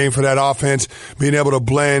get-right game for that offense, being able to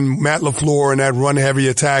blend Matt LaFleur and that run-heavy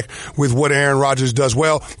attack with what Aaron Rodgers does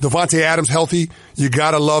well. Devontae Adams healthy. You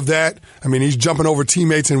got to love that. I mean, he's jumping over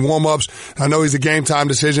teammates in warm-ups. I know he's a game-time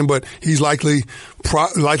decision, but he's likely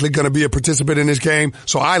going to be a participant in this game.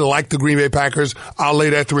 So I like the Green Bay Packers. I'll lay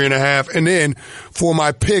that 3.5. And then for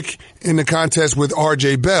my pick in the contest with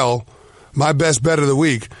R.J. Bell, my best bet of the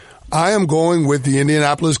week, I am going with the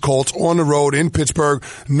Indianapolis Colts on the road in Pittsburgh.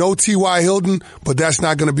 No T.Y. Hilton, but that's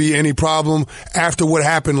not going to be any problem. After what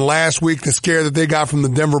happened last week, the scare that they got from the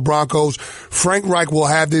Denver Broncos, Frank Reich will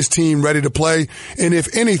have this team ready to play. And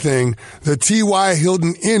if anything, the T.Y.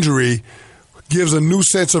 Hilton injury gives a new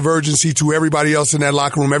sense of urgency to everybody else in that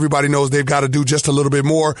locker room. Everybody knows they've got to do just a little bit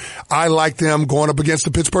more. I like them going up against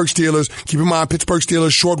the Pittsburgh Steelers. Keep in mind, Pittsburgh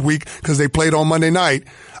Steelers short week because they played on Monday night.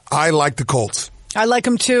 I like the Colts. I like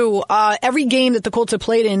them too. Every game that the Colts have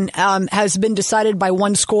played in has been decided by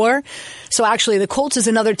one score. So actually, the Colts is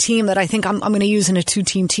another team that I think I'm going to use in a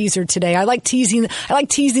 2-team teaser today. I like teasing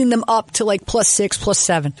them up to like +6,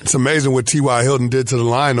 +7. It's amazing what T.Y. Hilton did to the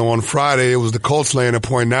line. On Friday, it was the Colts laying a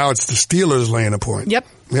point. Now it's the Steelers laying a point. Yep.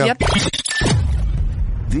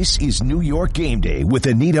 This is New York Game Day with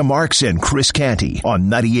Anita Marks and Chris Canty on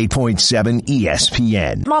 98.7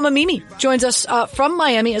 ESPN. Mama Mimi joins us from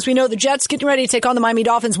Miami. As we know, the Jets getting ready to take on the Miami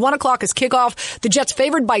Dolphins. 1 o'clock is kickoff. The Jets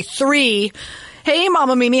favored by 3. Hey,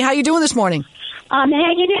 Mama Mimi, how you doing this morning? I'm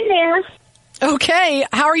hanging in there. Okay.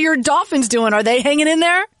 How are your Dolphins doing? Are they hanging in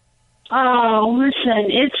there? Oh, listen,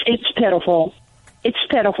 it's pitiful. It's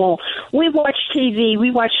pitiful. We watch TV. We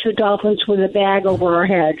watch the Dolphins with a bag over our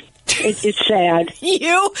head. It's sad.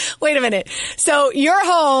 Wait a minute. So you're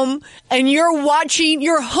home and you're watching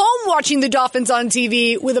the Dolphins on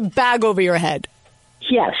TV with a bag over your head.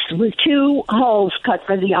 Yes, with 2 holes cut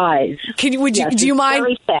for the eyes. Do you mind?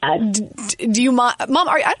 Very sad. Do you mind, Mom?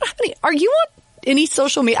 Are you on any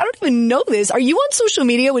social media? I don't even know this. Are you on social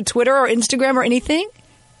media with Twitter or Instagram or anything?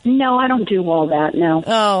 No, I don't do all that. No.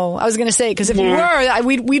 Oh, I was going to say because if you were,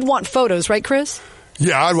 we'd want photos, right, Chris?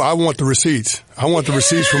 Yeah, I want the receipts. I want the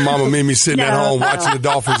receipts from Mama Mimi sitting at home watching the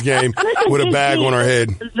Dolphins game with a bag on her head.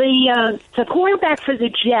 The quarterback for the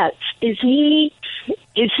Jets, is he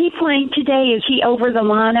playing today? Is he over the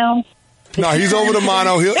mono? No, he's over the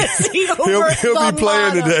mono. He'll be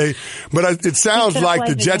playing today. But it sounds like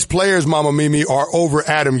the Jets players, Mama Mimi, are over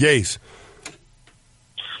Adam Gase.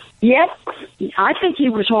 Yep, I think he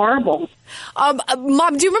was horrible.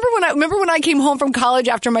 Mom, do you remember when I came home from college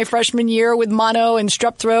after my freshman year with mono and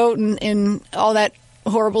strep throat and all that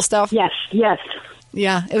horrible stuff? Yes.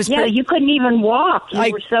 Yeah, it was. Yeah, you couldn't even walk.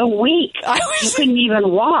 You were so weak. You couldn't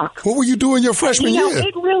even walk. What were you doing your freshman year?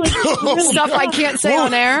 It really stuff I can't say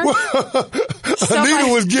on air.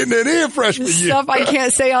 Anita was getting it in freshman year. Stuff I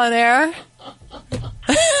can't say on air.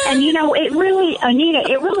 And Anita,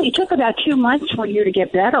 it really took about 2 months for you to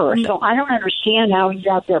get better. So I don't understand how he's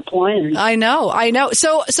out there playing. I know.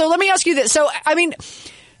 So let me ask you this. So, I mean,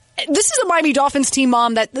 this is a Miami Dolphins team,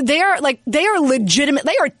 Mom, that they are legitimate.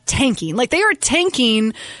 They are tanking. Like, they are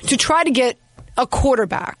tanking to try to get a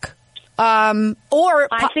quarterback. I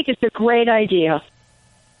think it's a great idea.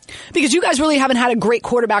 Because you guys really haven't had a great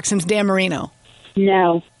quarterback since Dan Marino.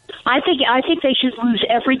 No. I think they should lose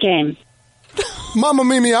every game. Mama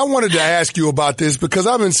Mimi, I wanted to ask you about this because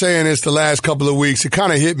I've been saying this the last couple of weeks. It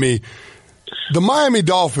kind of hit me. The Miami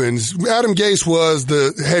Dolphins, Adam Gase was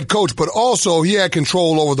the head coach, but also he had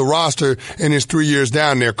control over the roster in his 3 years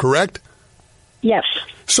down there, correct? Yes.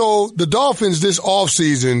 So the Dolphins this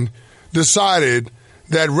offseason decided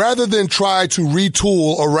that rather than try to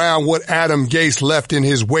retool around what Adam Gase left in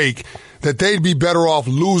his wake, that they'd be better off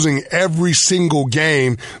losing every single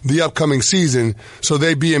game the upcoming season so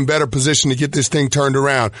they'd be in better position to get this thing turned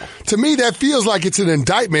around. To me, that feels like it's an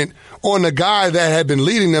indictment on the guy that had been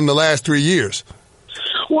leading them the last 3 years.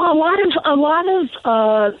 Well, a lot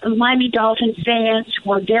of Miami Dolphins fans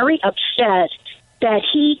were very upset that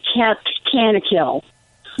he kept Tannehill.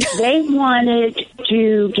 They wanted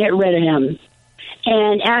to get rid of him.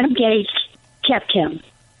 And Adam Gase kept him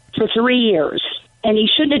for 3 years. And he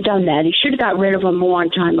shouldn't have done that. He should have got rid of him a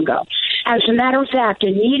long time ago. As a matter of fact,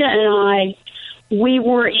 Anita and we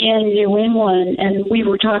were in New England, and we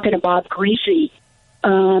were talking about Greasy.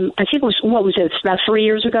 I think it was about 3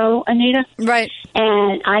 years ago, Anita? Right.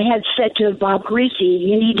 And I had said to Bob Greasy,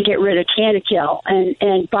 you need to get rid of Tannehill.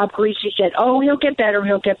 And Bob Greasy said, he'll get better,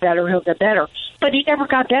 he'll get better, he'll get better. But he never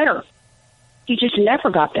got better. He just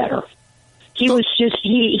never got better. He was just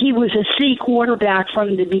he was a C quarterback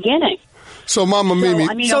from the beginning. So, Mama Mimi,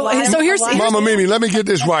 Mama Mimi, let me get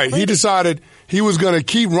this right. He decided he was going to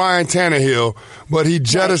keep Ryan Tannehill, but he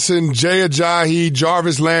jettisoned Jay Ajayi,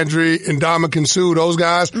 Jarvis Landry, and Ndamukong Suh, those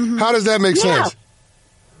guys. Mm-hmm. How does that make sense?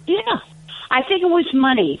 Yeah. I think it was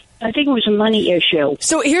money. I think it was a money issue.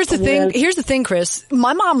 So here's the thing, Chris.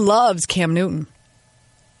 My mom loves Cam Newton.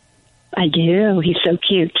 I do. He's so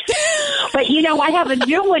cute. But, I have a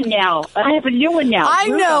new one now. I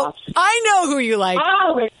know who you like.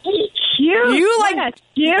 Oh, he's cute. What a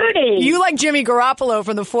cutie. You like Jimmy Garoppolo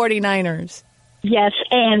from the 49ers. Yes,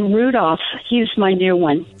 and Rudolph. He's my new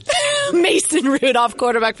one. Mason Rudolph,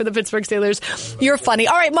 quarterback for the Pittsburgh Steelers. You're funny.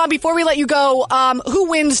 All right, Mom, before we let you go, who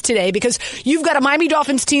wins today? Because you've got a Miami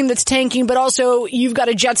Dolphins team that's tanking, but also you've got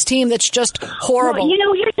a Jets team that's just horrible.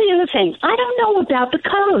 Well, here's the other thing. I don't know about the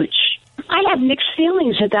coach. I have mixed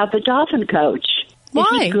feelings about the Dolphin coach. Why?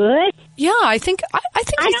 Is he good? Yeah, I think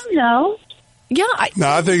I don't know. Yeah, I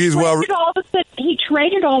think he's He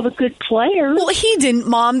traded all the good players. Well, he didn't,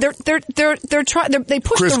 Mom. They're trying. They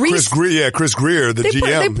pushed the reset. Chris Greer, the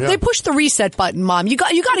GM. They pushed the reset button, Mom. You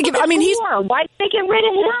got to give. I mean, why did they get rid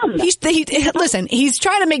of him? Listen. He's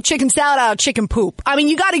trying to make chicken salad out of chicken poop. I mean,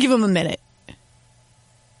 you got to give him a minute.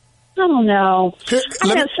 I don't know.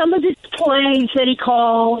 Some of his plays that he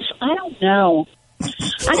calls. I don't know.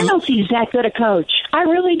 I don't know if he's that good a coach. I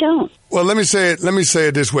really don't. Well, let me say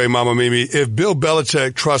it this way, Mama Mimi. If Bill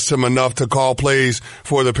Belichick trusts him enough to call plays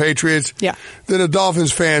for the Patriots, then the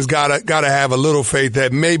Dolphins fans gotta have a little faith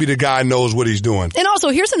that maybe the guy knows what he's doing. And also,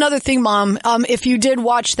 here's another thing, Mom. If you did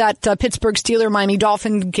watch that Pittsburgh Steelers Miami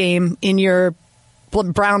Dolphin game in your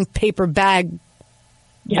brown paper bag,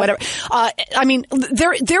 whatever. I mean,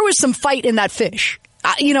 there was some fight in that fish.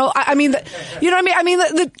 They were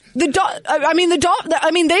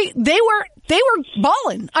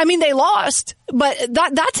balling. I mean, they lost, but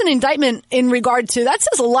that's an indictment in regard to, that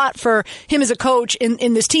says a lot for him as a coach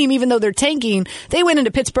in this team, even though they're tanking. They went into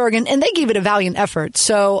Pittsburgh and they gave it a valiant effort.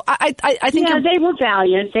 So I think they were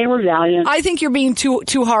valiant. They were valiant. I think you're being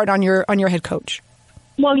too hard on your head coach.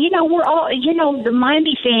 Well, we're all, the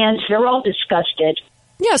Miami fans, they're all disgusted.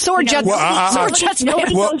 Yeah, so are Jets.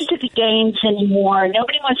 Nobody goes to the games anymore.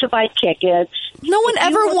 Nobody wants to buy tickets. No one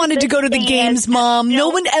ever wanted to go to the games, Mom. No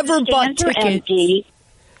one ever bought tickets.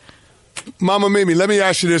 Mama Mimi, let me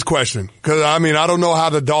ask you this question. Because, I don't know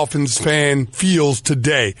how the Dolphins fan feels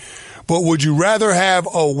today. But would you rather have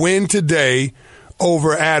a win today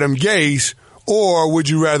over Adam Gase, or would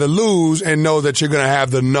you rather lose and know that you're going to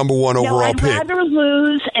have the number one overall pick? I'd rather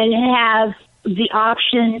lose and have the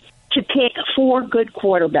option to pick 4 good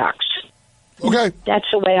quarterbacks. Okay. That's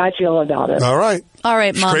the way I feel about it. All right,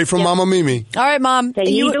 Mom. Straight from Mama Mimi. All right, Mom. They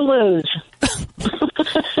need to lose.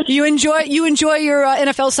 You enjoy your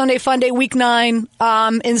NFL Sunday Fun Day Week 9.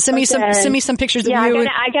 And send me some pictures of you.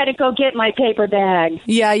 I got to go get my paper bag.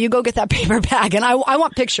 Yeah, you go get that paper bag, and I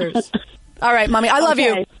want pictures. All right, Mommy. I love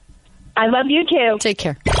you. I love you too. Take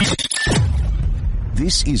care.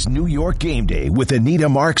 This is New York Game Day with Anita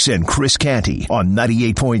Marks and Chris Canty on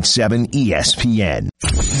 98.7 ESPN.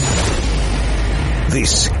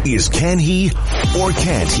 This is Can He or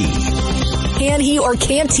Can't He? Can he or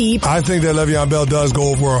can't he? I think that Le'Veon Bell does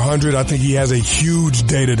go over 100. I think he has a huge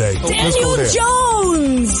day today. Daniel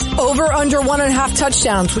Jones! Over under 1.5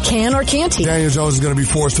 touchdowns. Can or can't he? Daniel Jones is going to be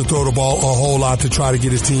forced to throw the ball a whole lot to try to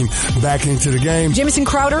get his team back into the game. Jamison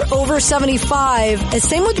Crowder over 75. And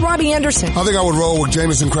same with Robbie Anderson. I think I would roll with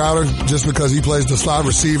Jamison Crowder just because he plays the slot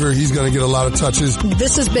receiver. He's going to get a lot of touches.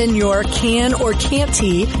 This has been your Can or Can't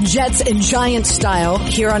He, Jets and Giants style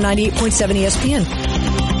here on 98.7 ESPN.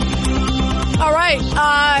 All right,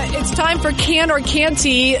 it's time for Can or Can't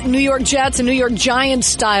He, New York Jets and New York Giants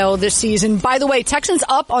style this season. By the way, Texans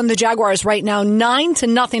up on the Jaguars right now,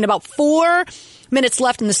 9-0, about 4 minutes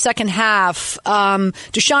left in the second half.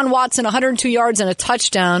 Deshaun Watson, 102 yards and a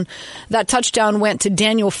touchdown. That touchdown went to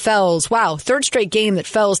Daniel Fells. Wow, third straight game that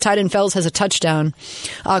tight end Fells has a touchdown.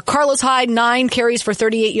 Carlos Hyde, 9 carries for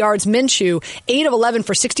 38 yards. Minshew, 8 of 11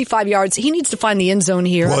 for 65 yards. He needs to find the end zone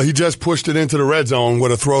here. Well, he just pushed it into the red zone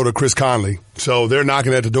with a throw to Chris Conley. So they're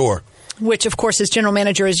knocking at the door. Which, of course, his general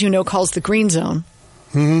manager, as you know, calls the green zone.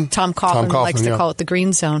 Mm-hmm. Tom Coughlin likes to call it the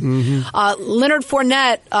green zone. Mm-hmm. Leonard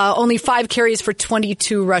Fournette, only 5 carries for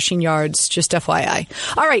 22 rushing yards, just FYI.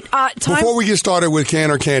 All right. Before we get started with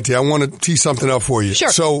Can or Can't He, I want to tee something up for you. Sure.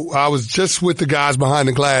 So I was just with the guys behind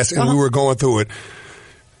the glass, and we were going through it.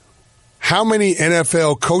 How many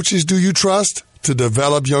NFL coaches do you trust to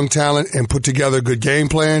develop young talent and put together good game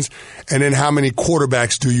plans? And then how many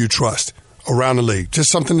quarterbacks do you trust around the league?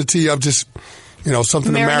 Just something to tee up, just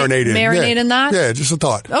something to marinate in. Marinate in that? Yeah, just a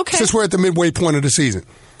thought. Okay. Since we're at the midway point of the season.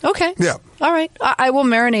 Okay. Yeah. All right. I will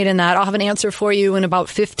marinate in that. I'll have an answer for you in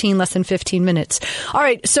about less than 15 minutes. All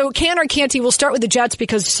right. So can or Canty, we'll start with the Jets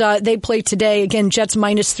because they play today. Again, Jets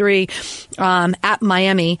 -3 at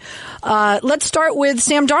Miami. Let's start with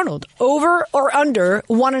Sam Darnold. Over or under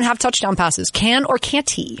 1.5 touchdown passes. Can or can't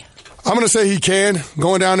he? I'm going to say he can.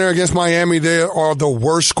 Going down there against Miami, they are the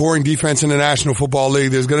worst scoring defense in the National Football League.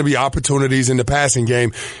 There's going to be opportunities in the passing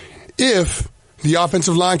game. If the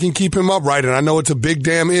offensive line can keep him upright, and I know it's a big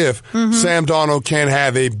damn if, Sam Darnold can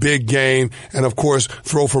have a big game and, of course,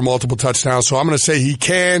 throw for multiple touchdowns. So I'm going to say he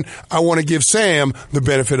can. I want to give Sam the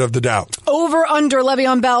benefit of the doubt. Over under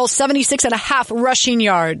Le'Veon Bell, 76.5 rushing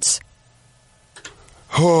yards.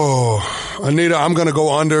 Oh, Anita, I'm going to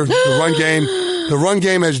go under. The run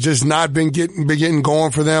game has just not been getting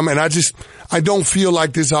going for them, and I don't feel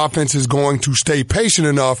like this offense is going to stay patient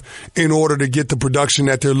enough in order to get the production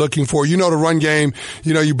that they're looking for. The run game,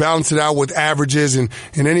 you balance it out with averages, and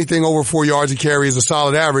anything over 4 yards a carry is a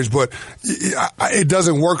solid average, but it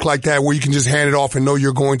doesn't work like that where you can just hand it off and know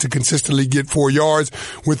you're going to consistently get 4 yards.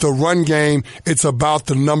 With the run game, it's about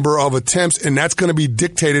the number of attempts, and that's going to be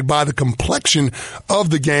dictated by the complexion of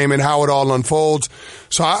the game and how it all unfolds.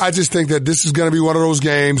 So I just think that this is going to be one of those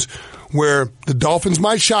games where the Dolphins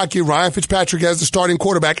might shock you. Ryan Fitzpatrick as the starting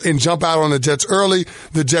quarterback and jump out on the Jets early.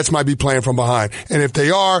 The Jets might be playing from behind. And if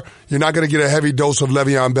they are, you're not going to get a heavy dose of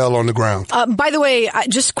Le'Veon Bell on the ground. By the way,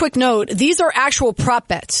 just a quick note, these are actual prop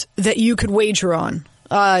bets that you could wager on.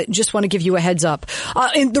 Just want to give you a heads up.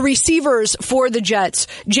 And the receivers for the Jets,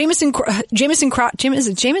 Jameson. I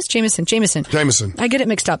get it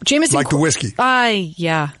mixed up. Jameson. Like the whiskey.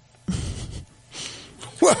 Yeah.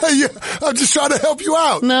 Well, yeah, I'm just trying to help you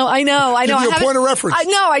out. No, I know. Give you a point of reference.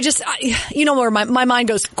 You know where my mind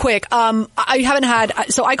goes quick. I haven't had,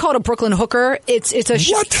 so I call it a Brooklyn hooker. It's a,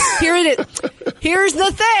 what? Here it is. Here's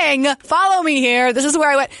the thing. Follow me here. This is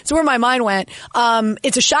where I went. It's where my mind went.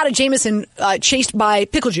 It's a shot of Jameson, chased by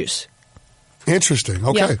pickle juice. Interesting.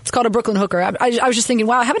 Okay. Yeah, it's called a Brooklyn hooker. I was just thinking,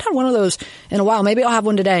 wow, I haven't had one of those in a while. Maybe I'll have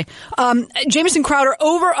one today. Jamison Crowder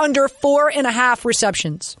over under 4.5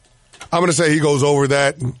 receptions. I'm going to say he goes over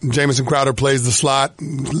that. Jamison Crowder plays the slot.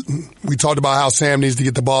 We talked about how Sam needs to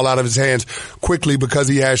get the ball out of his hands quickly because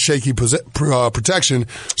he has shaky protection.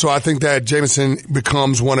 So I think that Jamison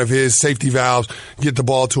becomes one of his safety valves, get the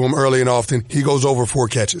ball to him early and often. He goes over 4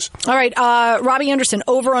 catches. All right. Robbie Anderson,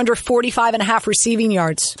 over under 45.5 receiving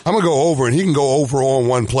yards. I'm going to go over, and he can go over on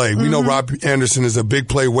one play. We know Robbie Anderson is a big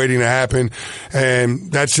play waiting to happen,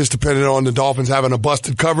 and that's just dependent on the Dolphins having a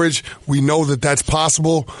busted coverage. We know that that's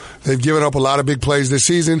possible. They've given up a lot of big plays this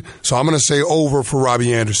season, so I'm going to say over for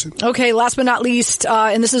Robbie Anderson. Okay, last but not least,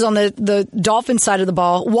 and this is on the Dolphins side of the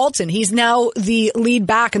ball, Walton. He's now the lead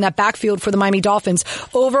back in that backfield for the Miami Dolphins.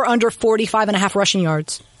 Over under 45.5 rushing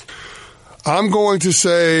yards. I'm going to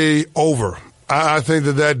say over. I think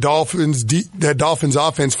that Dolphins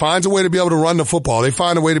offense finds a way to be able to run the football. They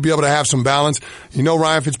find a way to be able to have some balance.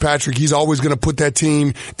 Ryan Fitzpatrick, he's always going to put that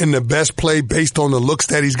team in the best play based on the looks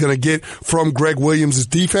that he's going to get from Greg Williams'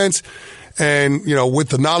 defense. And, with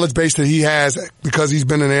the knowledge base that he has, because he's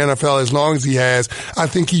been in the NFL as long as he has, I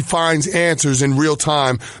think he finds answers in real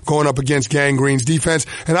time going up against Gang Green's defense.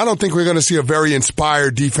 And I don't think we're going to see a very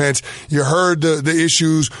inspired defense. You heard the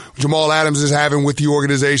issues Jamal Adams is having with the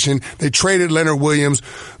organization. They traded Leonard Williams.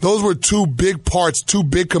 Those were 2 big parts, 2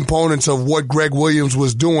 big components of what Greg Williams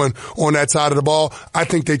was doing on that side of the ball. I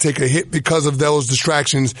think they take a hit because of those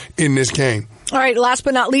distractions in this game. All right, last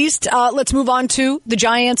but not least, let's move on to the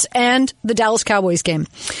Giants and the Dallas Cowboys game.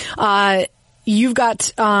 You've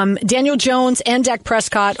got Daniel Jones and Dak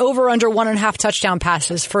Prescott over under 1.5 touchdown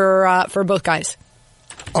passes for both guys.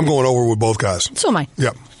 I'm going over with both guys. So am I.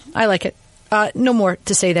 Yep. I like it. No more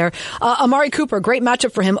to say there. Amari Cooper, great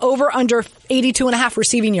matchup for him. Over under 82.5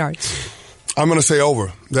 receiving yards. I'm going to say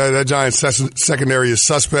over. That Giants secondary is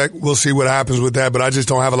suspect. We'll see what happens with that, but I just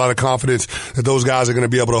don't have a lot of confidence that those guys are going to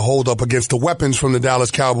be able to hold up against the weapons from the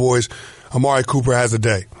Dallas Cowboys. Amari Cooper has a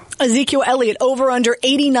day. Ezekiel Elliott, over under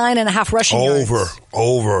 89.5 rushing yards.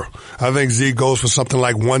 Over. I think Zeke goes for something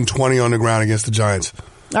like 120 on the ground against the Giants.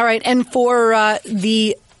 All right, and for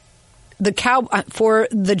for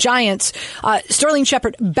the Giants, Sterling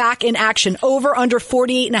Shepard back in action, over under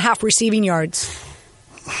 48.5 receiving yards.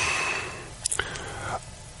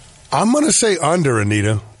 I'm going to say under,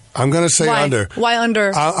 Anita. I'm going to say under. Why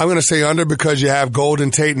under? I'm going to say under because you have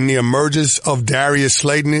Golden Tate and the emergence of Darius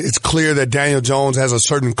Slayton. It's clear that Daniel Jones has a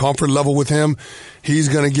certain comfort level with him. He's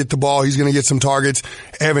going to get the ball. He's going to get some targets.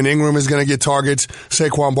 Evan Ingram is going to get targets.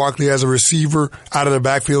 Saquon Barkley as a receiver out of the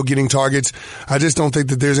backfield getting targets. I just don't think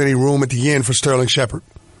that there's any room at the end for Sterling Shepard.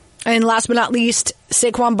 And last but not least,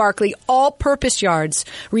 Saquon Barkley, all-purpose yards,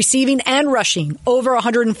 receiving and rushing, over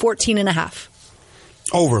 114.5.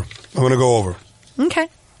 Over. I'm going to go over. Okay.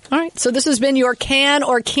 All right. So this has been your Can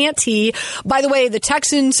or Canty. By the way, the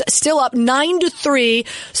Texans still up 9-3.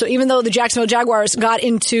 So even though the Jacksonville Jaguars got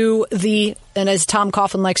into the, and as Tom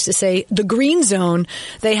Coughlin likes to say, the green zone,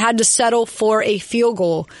 they had to settle for a field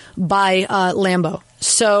goal by Lambeau.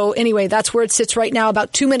 So anyway, that's where it sits right now.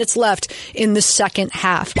 About 2 minutes left in the second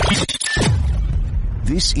half.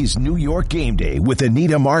 This is New York Game Day with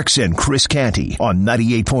Anita Marks and Chris Canty on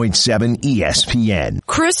 98.7 ESPN.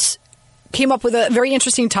 Chris came up with a very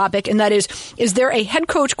interesting topic, and that is there a head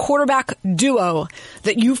coach quarterback duo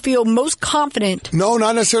that you feel most confident? No,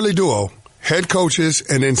 not necessarily duo. Head coaches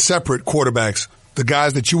and then separate quarterbacks. The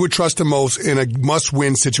guys that you would trust the most in a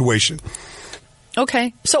must-win situation.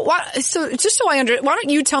 Okay. So just so I understand, why don't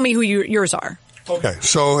you tell me who yours are? Okay,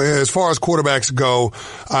 so as far as quarterbacks go,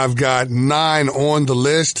 I've got 9 on the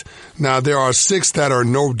list. Now, there are 6 that are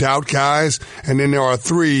no doubt guys, and then there are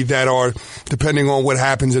 3 that are, depending on what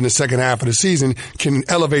happens in the second half of the season, can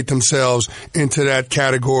elevate themselves into that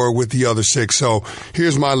category with the other 6. So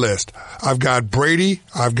here's my list. I've got Brady,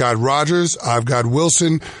 I've got Rodgers, I've got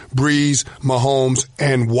Wilson, Breeze, Mahomes,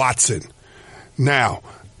 and Watson. Now,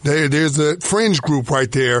 there's a fringe group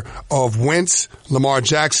right there of Wentz, Lamar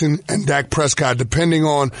Jackson, and Dak Prescott. Depending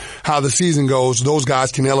on how the season goes, those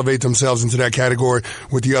guys can elevate themselves into that category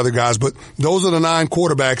with the other guys. But those are the 9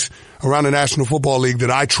 quarterbacks around the National Football League that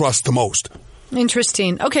I trust the most.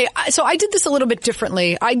 Interesting. Okay, so I did this a little bit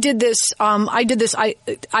differently. I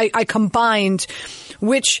combined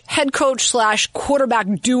which head coach / quarterback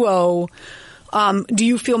duo do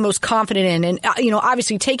you feel most confident in? And,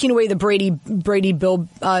 obviously taking away the Tom Brady,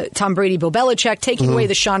 Bill Belichick, taking away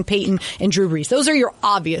the Sean Payton and Drew Brees. Those are your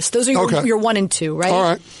obvious. Those are your 1 and 2, right? All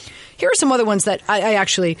right. Here are some other ones that I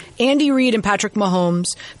actually, Andy Reid and Patrick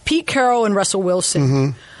Mahomes, Pete Carroll and Russell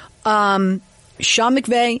Wilson, Sean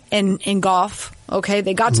McVay and Goff. Okay,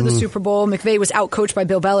 they got to the Super Bowl. McVay was outcoached by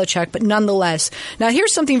Bill Belichick, but nonetheless. Now,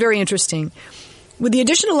 here's something very interesting. With the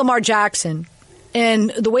addition of Lamar Jackson, and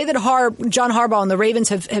the way that John Harbaugh and the Ravens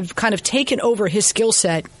have kind of taken over his skill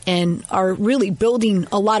set and are really building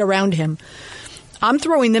a lot around him, I'm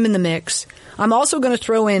throwing them in the mix. I'm also going to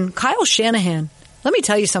throw in Kyle Shanahan. Let me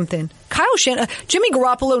tell you something. Jimmy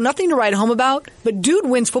Garoppolo, nothing to write home about, but dude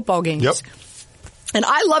wins football games. Yep. And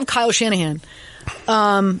I love Kyle Shanahan.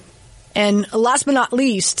 And last but not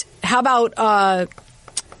least, how about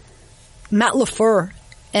Matt LaFleur?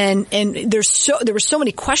 And there were so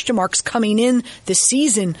many question marks coming in this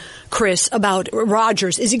season, Chris, about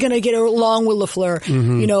Rodgers. Is he going to get along with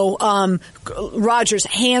LaFleur? Rodgers,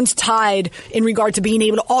 hands tied in regard to being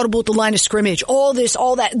able to audible at the line of scrimmage. All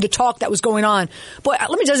that, the talk that was going on. But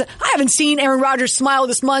let me tell you, I haven't seen Aaron Rodgers smile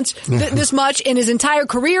this much in his entire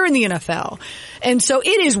career in the NFL. And so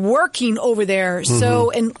it is working over there.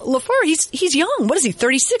 So, and LaFleur, he's young. What is he,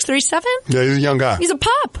 36, 37? Yeah, he's a young guy. He's a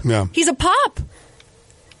pup. Yeah. He's a pup.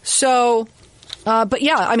 So, but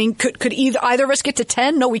yeah, I mean, could either of us get to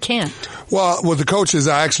 10? No, we can't. Well, with the coaches,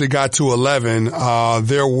 I actually got to 11.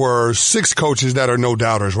 There were 6 coaches that are no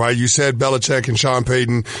doubters, right? You said Belichick and Sean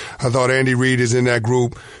Payton. I thought Andy Reid is in that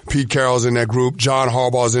group. Pete Carroll's in that group. John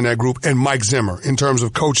Harbaugh's in that group. And Mike Zimmer in terms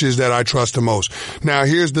of coaches that I trust the most. Now,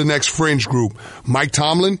 here's the next fringe group. Mike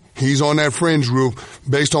Tomlin, he's on that fringe group.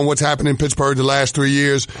 Based on what's happened in Pittsburgh the last 3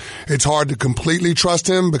 years, it's hard to completely trust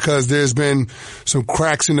him because there's been some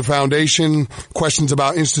cracks in the foundation, questions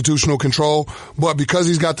about institutional control. But because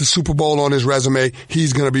he's got the Super Bowl on his resume,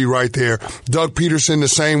 he's going to be right there. Doug Peterson, the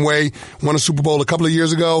same way, won a Super Bowl a couple of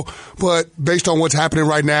years ago. But based on what's happening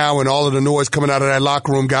right now and all of the noise coming out of that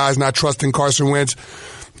locker room, guys not trusting Carson Wentz,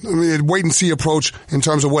 wait and see approach in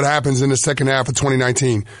terms of what happens in the second half of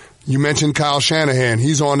 2019. You mentioned Kyle Shanahan.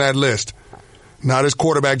 He's on that list. Not as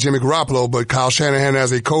quarterback Jimmy Garoppolo, but Kyle Shanahan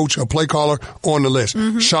as a coach, a play caller, on the list.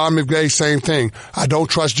 Sean McVay, same thing. I don't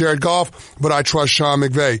trust Jared Goff, but I trust Sean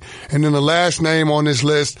McVay. And then the last name on this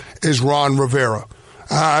list is Ron Rivera.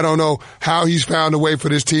 I don't know how he's found a way for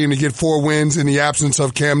this team to get 4 wins in the absence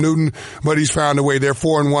of Cam Newton, but he's found a way. They're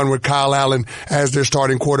 4-1 with Kyle Allen as their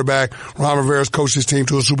starting quarterback. Ron Rivera's coached his team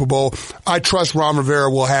to a Super Bowl. I trust Ron Rivera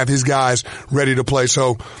will have his guys ready to play.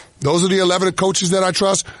 So Those are the 11 coaches that I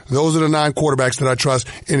trust. Those are the 9 quarterbacks that I trust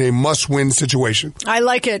in a must-win situation. I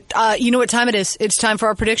like it. You know what time it is? It's time for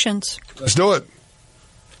our predictions. Let's do it.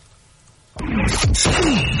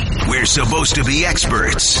 We're supposed to be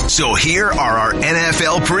experts, so here are our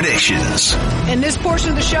NFL predictions. And this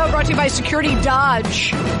portion of the show brought to you by Security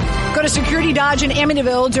Dodge. Go to Security Dodge in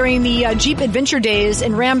Amityville during the Jeep Adventure Days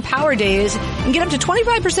and Ram Power Days and get up to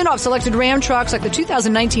 25% off selected Ram trucks like the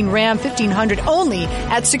 2019 Ram 1500 only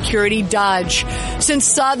at Security Dodge.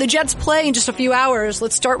 Since the Jets play in just a few hours,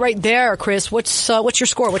 let's start right there, Chris. What's your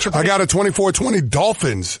score? What's your prediction? I got a 24-20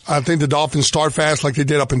 Dolphins. I think the Dolphins start fast like they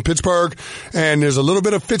did up in Pittsburgh, and there's a little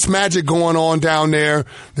bit of Fitzmagic going on down there.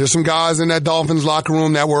 There's some guys in that Dolphins locker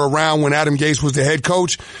room that were around when Adam Gase was the head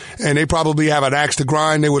coach, and they probably have an axe to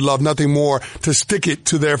grind. They would love nothing more to stick it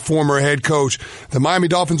to their former head coach. The Miami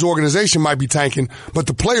Dolphins organization might be tanking, but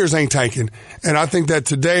the players ain't tanking. And I think that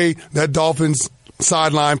today, that Dolphins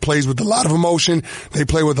sideline plays with a lot of emotion. They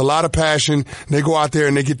play with a lot of passion. They go out there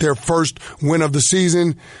and they get their first win of the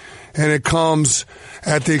season, and it comes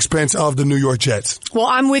at the expense of the New York Jets. Well,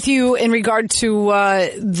 I'm with you in regard to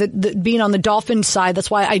the being on the Dolphins side. That's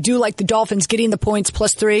why I do like the Dolphins getting the points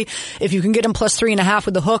 +3. If you can get them +3.5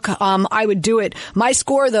 with the hook, I would do it. My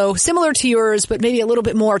score, though, similar to yours, but maybe a little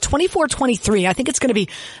bit more, 24-23. I think it's going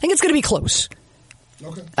to be close.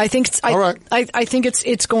 Okay. I think all right. I think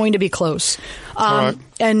it's going to be close. All right.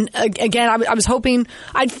 And again, I was hoping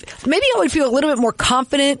I would feel a little bit more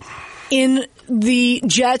confident in the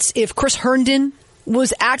Jets if Chris Herndon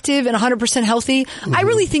was active and 100% healthy. Mm-hmm. I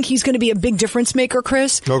really think he's going to be a big difference maker,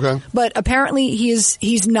 Chris. Okay. But apparently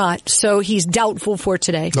he's not, so he's doubtful for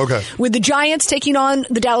today. Okay. With the Giants taking on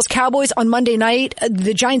the Dallas Cowboys on Monday night,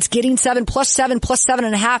 the Giants getting 7, +7,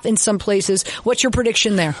 +7.5 in some places. What's your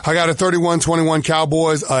prediction there? I got a 31-21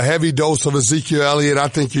 Cowboys, a heavy dose of Ezekiel Elliott. I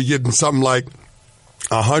think you're getting something like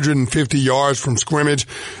 150 yards from scrimmage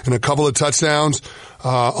and a couple of touchdowns.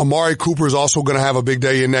 Amari Cooper is also going to have a big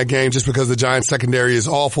day in that game just because the Giants secondary is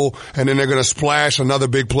awful. And then they're going to splash another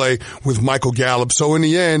big play with Michael Gallup. So in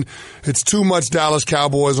the end, it's too much Dallas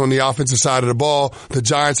Cowboys on the offensive side of the ball. The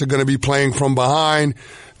Giants are going to be playing from behind.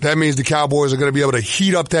 That means the Cowboys are going to be able to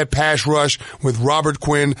heat up that pass rush with Robert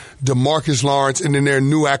Quinn, DeMarcus Lawrence, and then their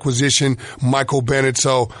new acquisition, Michael Bennett.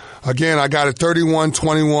 So again, I got it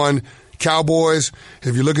 31-21. Cowboys.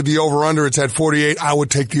 If you look at the over-under, it's at 48. I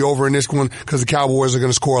would take the over in this one because the Cowboys are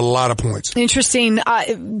going to score a lot of points. Interesting.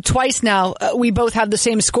 Twice now, we both have the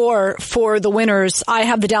same score for the winners. I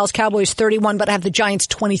have the Dallas Cowboys 31, but I have the Giants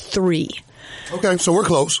 23. Okay, so we're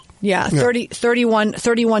close. Yeah,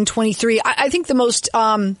 31-23. I think the most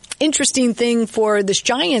interesting thing for this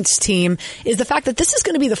Giants team is the fact that this is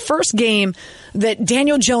going to be the first game that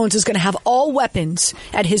Daniel Jones is going to have all weapons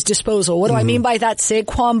at his disposal. What do I mean by that?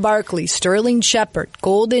 Saquon Barkley, Sterling Shepard,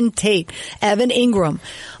 Golden Tate, Evan Ingram.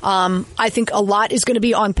 I think a lot is going to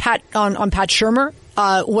be on Pat Shurmur.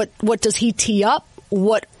 What does he tee up?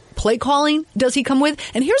 What play calling does he come with?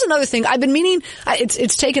 And here's another thing. I've been meaning,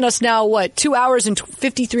 it's taken us now, 2 hours and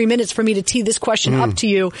 53 minutes for me to tee this question up to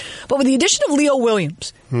you. But with the addition of Leo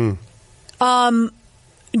Williams, do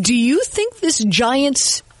you think this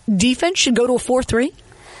Giants defense should go to a 4-3?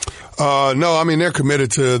 No, I mean, they're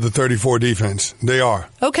committed to the 34 defense. They are.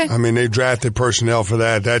 Okay. I mean, they drafted personnel for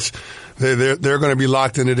that. They're going to be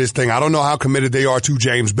locked into this thing. I don't know how committed they are to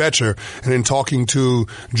James Betcher. And in talking to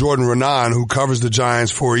Jordan Renan, who covers the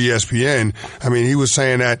Giants for ESPN, I mean, he was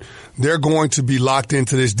saying that they're going to be locked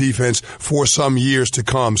into this defense for some years to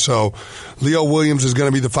come. So Leo Williams is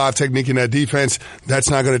going to be the 5 technique in that defense. That's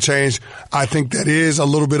not going to change. I think that is a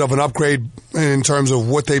little bit of an upgrade in terms of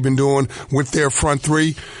what they've been doing with their front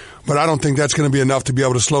 3. But I don't think that's going to be enough to be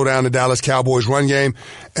able to slow down the Dallas Cowboys run game.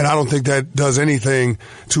 And I don't think that does anything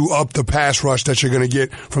to up the pass rush that you're going to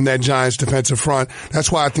get from that Giants defensive front.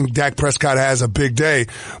 That's why I think Dak Prescott has a big day.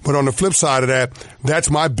 But on the flip side of that,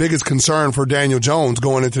 that's my biggest concern for Daniel Jones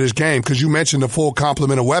going into this game, because you mentioned the full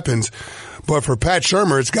complement of weapons. But for Pat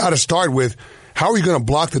Shurmur, it's got to start with, how are you going to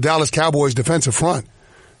block the Dallas Cowboys defensive front?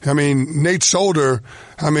 I mean, Nate Solder,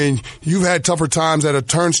 you've had tougher times at a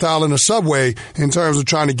turnstile in a subway in terms of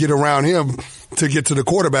trying to get around him to get to the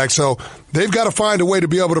quarterback. So they've got to find a way to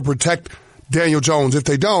be able to protect Daniel Jones. If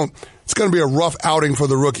they don't, it's going to be a rough outing for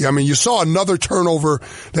the rookie. I mean, you saw another turnover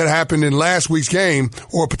that happened in last week's game,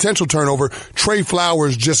 or a potential turnover. Trey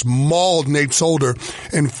Flowers just mauled Nate Solder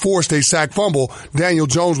and forced a sack fumble. Daniel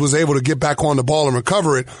Jones was able to get back on the ball and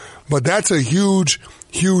recover it. But that's a huge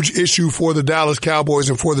issue for the Dallas Cowboys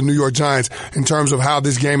and for the New York Giants in terms of how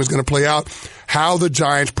this game is going to play out, how the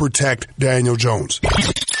Giants protect Daniel Jones.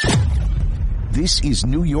 This is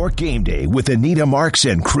New York Game Day with Anita Marks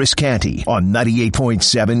and Chris Canty on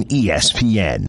 98.7 ESPN.